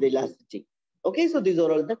then wind velocity. Okay, so these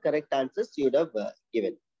are all the correct answers you would have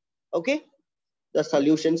given. Okay, the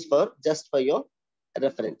solutions for just for your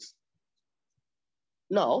reference.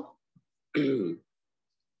 Now,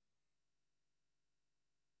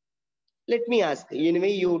 let me ask.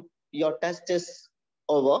 Anyway, your test is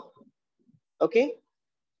over. Okay,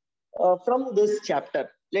 from this chapter,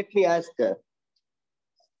 let me ask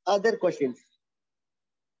other questions.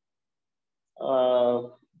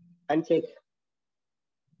 And check.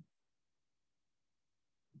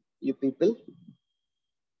 You people,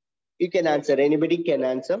 you can answer. Anybody can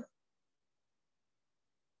answer.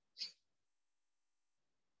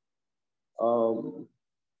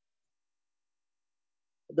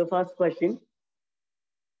 The first question,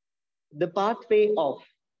 the pathway of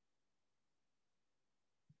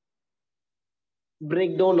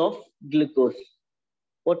breakdown of glucose.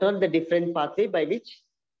 What are the different pathway by which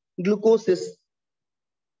glucose is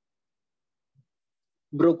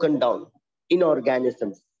broken down in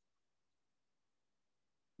organisms?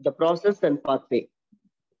 The process and pathway.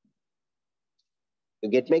 You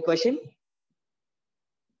get my question?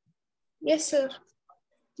 Yes, sir.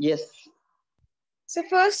 Yes. So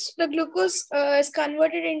first, the glucose is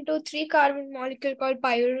converted into 3-carbon molecule called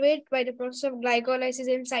pyruvate by the process of glycolysis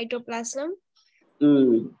in cytoplasm.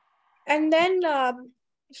 And then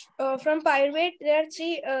from pyruvate, there are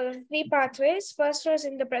three pathways. First was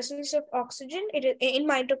in the presence of oxygen. It is in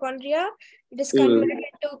mitochondria. It is converted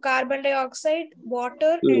into carbon dioxide,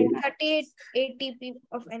 water, and 38 ATP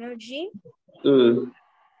of energy.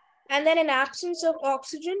 And then in absence of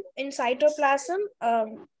oxygen in cytoplasm,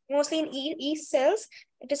 mostly in yeast cells,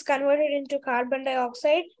 it is converted into carbon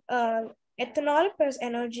dioxide, ethanol plus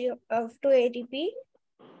energy of 2 ATP.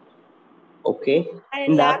 Okay.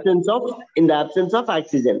 In the absence of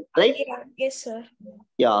oxygen, right? Yeah. Yes, sir.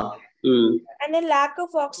 Yeah. And then lack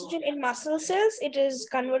of oxygen in muscle cells, it is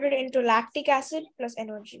converted into lactic acid plus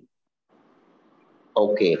energy.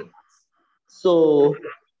 Okay. So,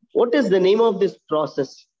 what is the name of this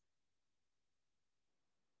process?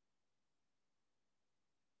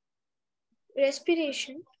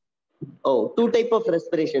 Respiration. Oh, two type of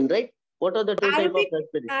respiration, right? What are the two types of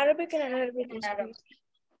respiration? Aerobic and anaerobic respiration.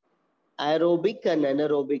 Aerobic and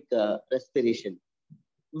anaerobic respiration.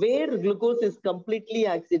 Where glucose is completely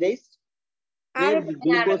oxidized? Where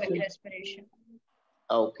glucose Anaerobic respiration.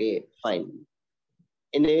 Okay, fine.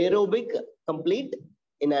 In aerobic, complete.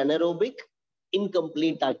 In anaerobic,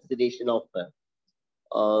 incomplete oxidation of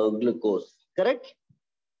glucose. Correct?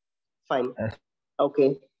 Fine. Yes.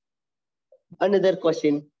 Okay. Another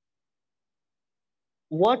question.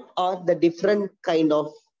 What are the different kind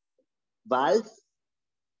of valves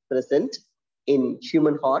present in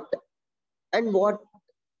human heart and what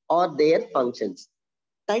are their functions?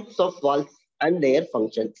 Types of valves and their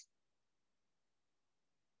functions.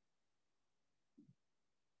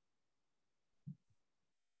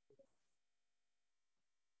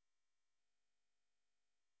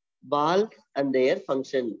 Valves and their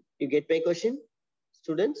function. You get my question,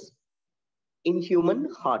 students? In human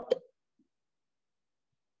heart.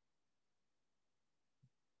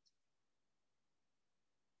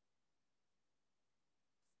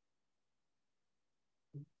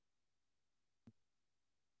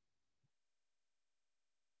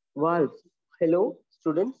 Valves. Hello,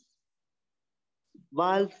 students.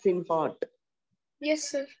 Valves in heart. Yes,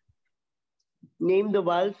 sir. Name the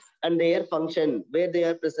valves and their function, where they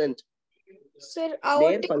are present. Sir,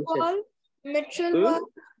 aortic valve, mitral valve,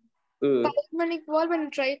 pulmonic valve,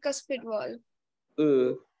 and tricuspid valve.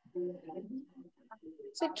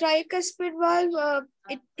 So tricuspid valve,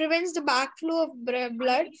 it prevents the backflow of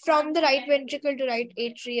blood from the right ventricle to right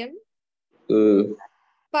atrium.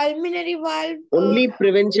 Pulmonary valve. Only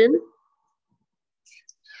prevention.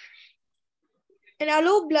 And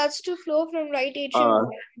allow bloods to flow from right atrium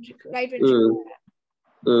to right ventricle.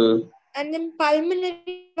 And then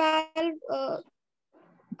pulmonary valve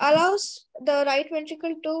allows the right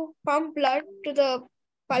ventricle to pump blood to the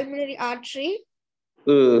pulmonary artery.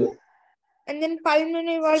 And then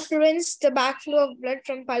pulmonary valve prevents the backflow of blood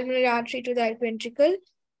from pulmonary artery to the right ventricle.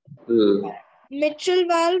 Mitral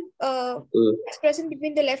valve is present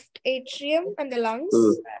between the left atrium and the lungs.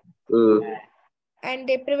 And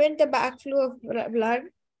they prevent the backflow of blood.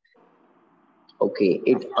 Okay,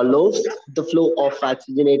 it allows the flow of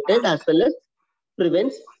oxygenated as well as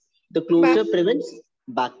prevents the closure, prevents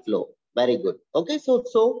backflow. Very good. Okay,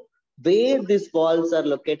 so where these valves are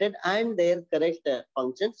located and their correct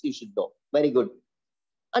functions you should know. Very good.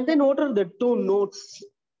 And then what are the two nodes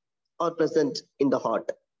are present in the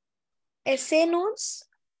heart? SA nodes?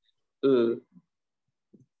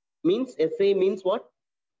 Means SA means what?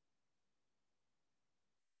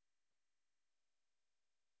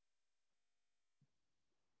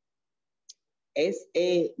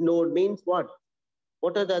 SA node means what?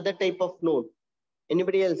 What are the other type of node?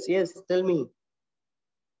 Anybody else? Yes, tell me.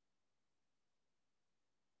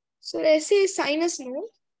 So SA is sinus node.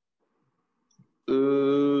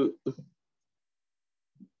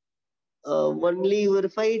 Only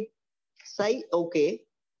verified psi, okay,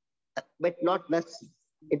 but not NUS.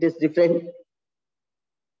 It is different.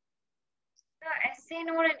 SA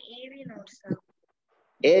node and AV node, sir.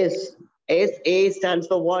 Yes. SA stands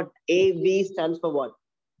for what? AV stands for what?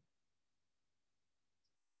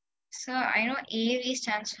 Sir, I know AV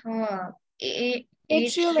stands for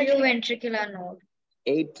atrioventricular node.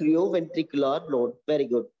 Atrioventricular node. Very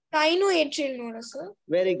good. Sinoatrial node, sir.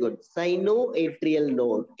 Very good. Sinoatrial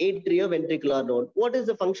node. Atrioventricular node. What is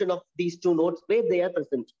the function of these two nodes? Where they are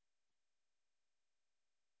present?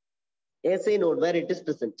 SA node, where it is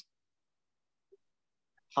present?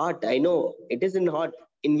 Heart. I know. It is in heart.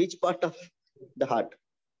 In which part of the heart?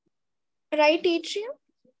 Right atrium.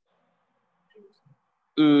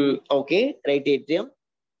 Okay. Right atrium.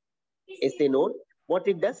 SA node. What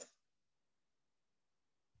it does?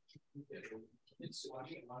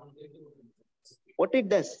 What it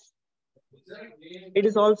does? It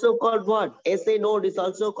is also called what? SA node is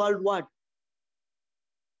also called what?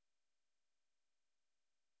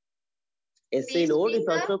 SA node is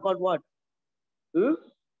also called what?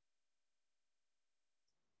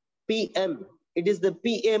 PM. It is the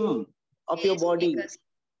PM of your body.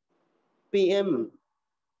 PM.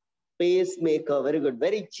 Pacemaker. Very good.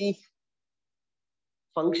 Very chief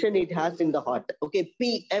function it has in the heart. Okay.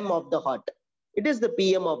 PM of the heart. It is the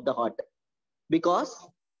PM of the heart. Because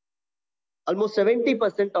almost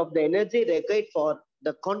 70% of the energy required for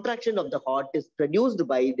the contraction of the heart is produced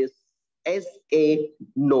by this SA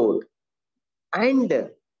node. And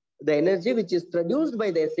the energy which is produced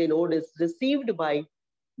by the SA node is received by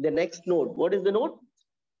the next node. What is the node?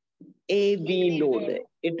 AV node,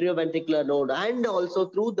 atrioventricular node, and also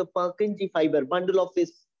through the Purkinje fiber, bundle of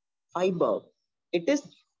this fiber, it is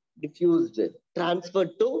diffused,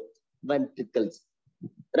 transferred to ventricles,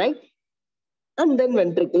 right? and then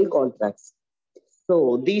ventricle contracts.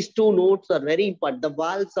 So these two nodes are very important. The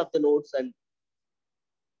valves of the nodes and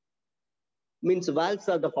means valves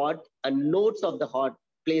of the heart and nodes of the heart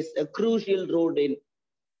plays a crucial role in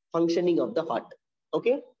functioning of the heart.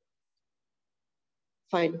 Okay,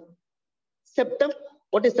 fine. Septum.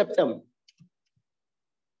 What is septum?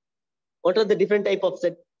 What are the different type of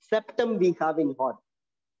septum we have in heart?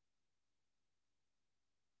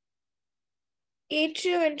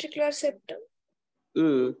 Atrioventricular septum.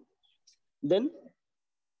 Then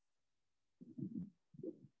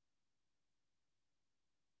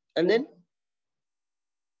and then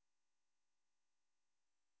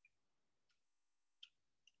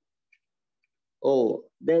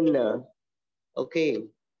okay.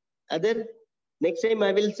 Other next time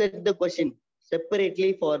I will set the question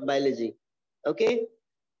separately for biology. Okay.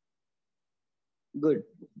 Good.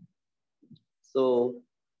 So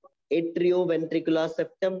atrioventricular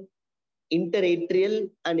septum, interatrial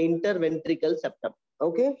and interventricular septum.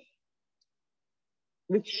 Okay.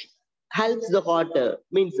 Which helps the heart,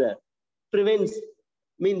 prevents,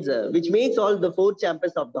 which makes all the four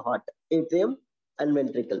chambers of the heart, atrium and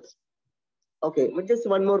ventricles. Okay, but just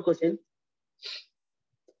one more question.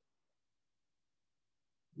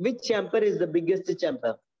 Which chamber is the biggest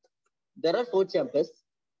chamber? There are four chambers.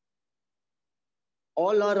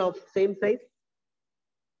 All are of same size.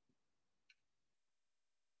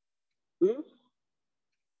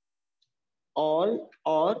 All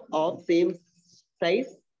are of same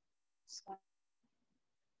size.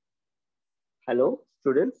 Hello,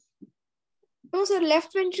 students? No, sir,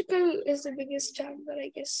 left ventricle is the biggest chamber,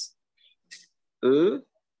 I guess.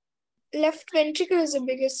 Left ventricle is the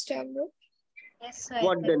biggest chamber. Yes, sir.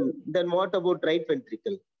 What then? Then what about right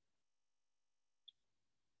ventricle?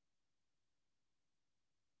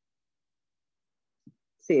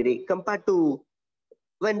 Say, compared to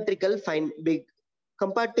ventricle, fine, big.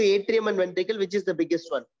 Compared to atrium and ventricle, which is the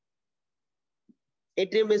biggest one?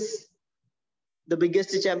 Atrium is the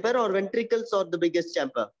biggest chamber or ventricles are the biggest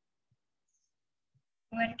chamber?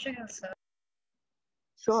 Ventricle, sir.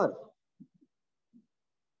 Sure.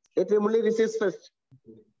 Atrium only receives first.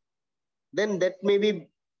 Then that may be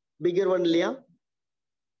bigger one, Leah.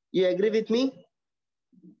 You agree with me?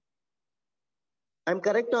 I'm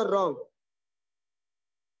correct or wrong?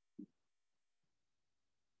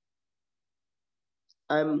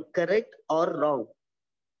 I'm correct or wrong?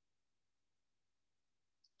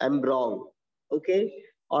 I'm wrong. Okay.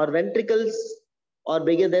 Our ventricles are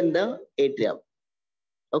bigger than the atrium.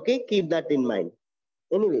 Okay. Keep that in mind.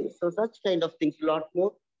 Anyway, so such kind of things, lot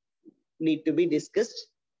more need to be discussed.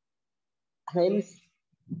 Hence,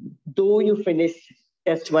 though you finish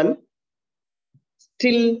test 1,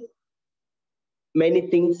 still many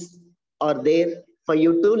things are there for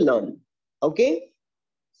you to learn. Okay.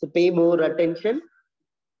 So pay more attention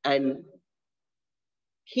and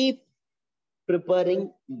keep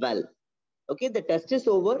preparing well. Okay, the test is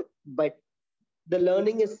over, but the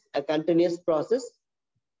learning is a continuous process.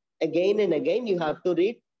 Again and again, you have to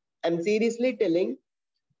read. I'm seriously telling,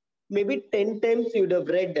 maybe 10 times you'd have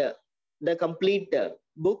read the complete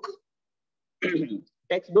book,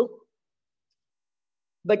 textbook.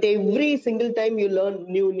 But every single time you learn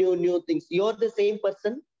new things. You're the same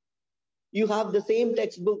person. You have the same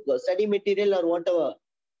textbook, study material or whatever.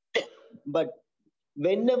 But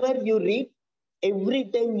whenever you read, every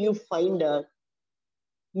time you find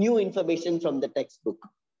new information from the textbook.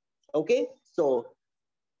 Okay, so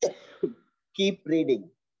keep reading.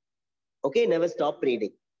 Okay, never stop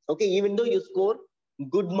reading. Okay, even though you score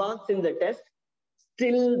good marks in the test,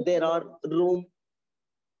 still there are room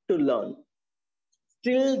to learn.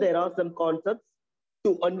 Still there are some concepts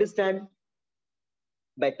to understand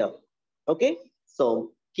better. Okay,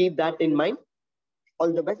 so keep that in mind.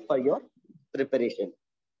 All the best for your preparation.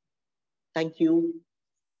 Thank you.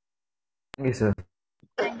 Yes, sir.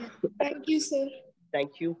 Thank you, sir.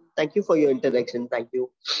 Thank you. Thank you for your interaction. Thank you.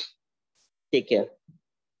 Take care.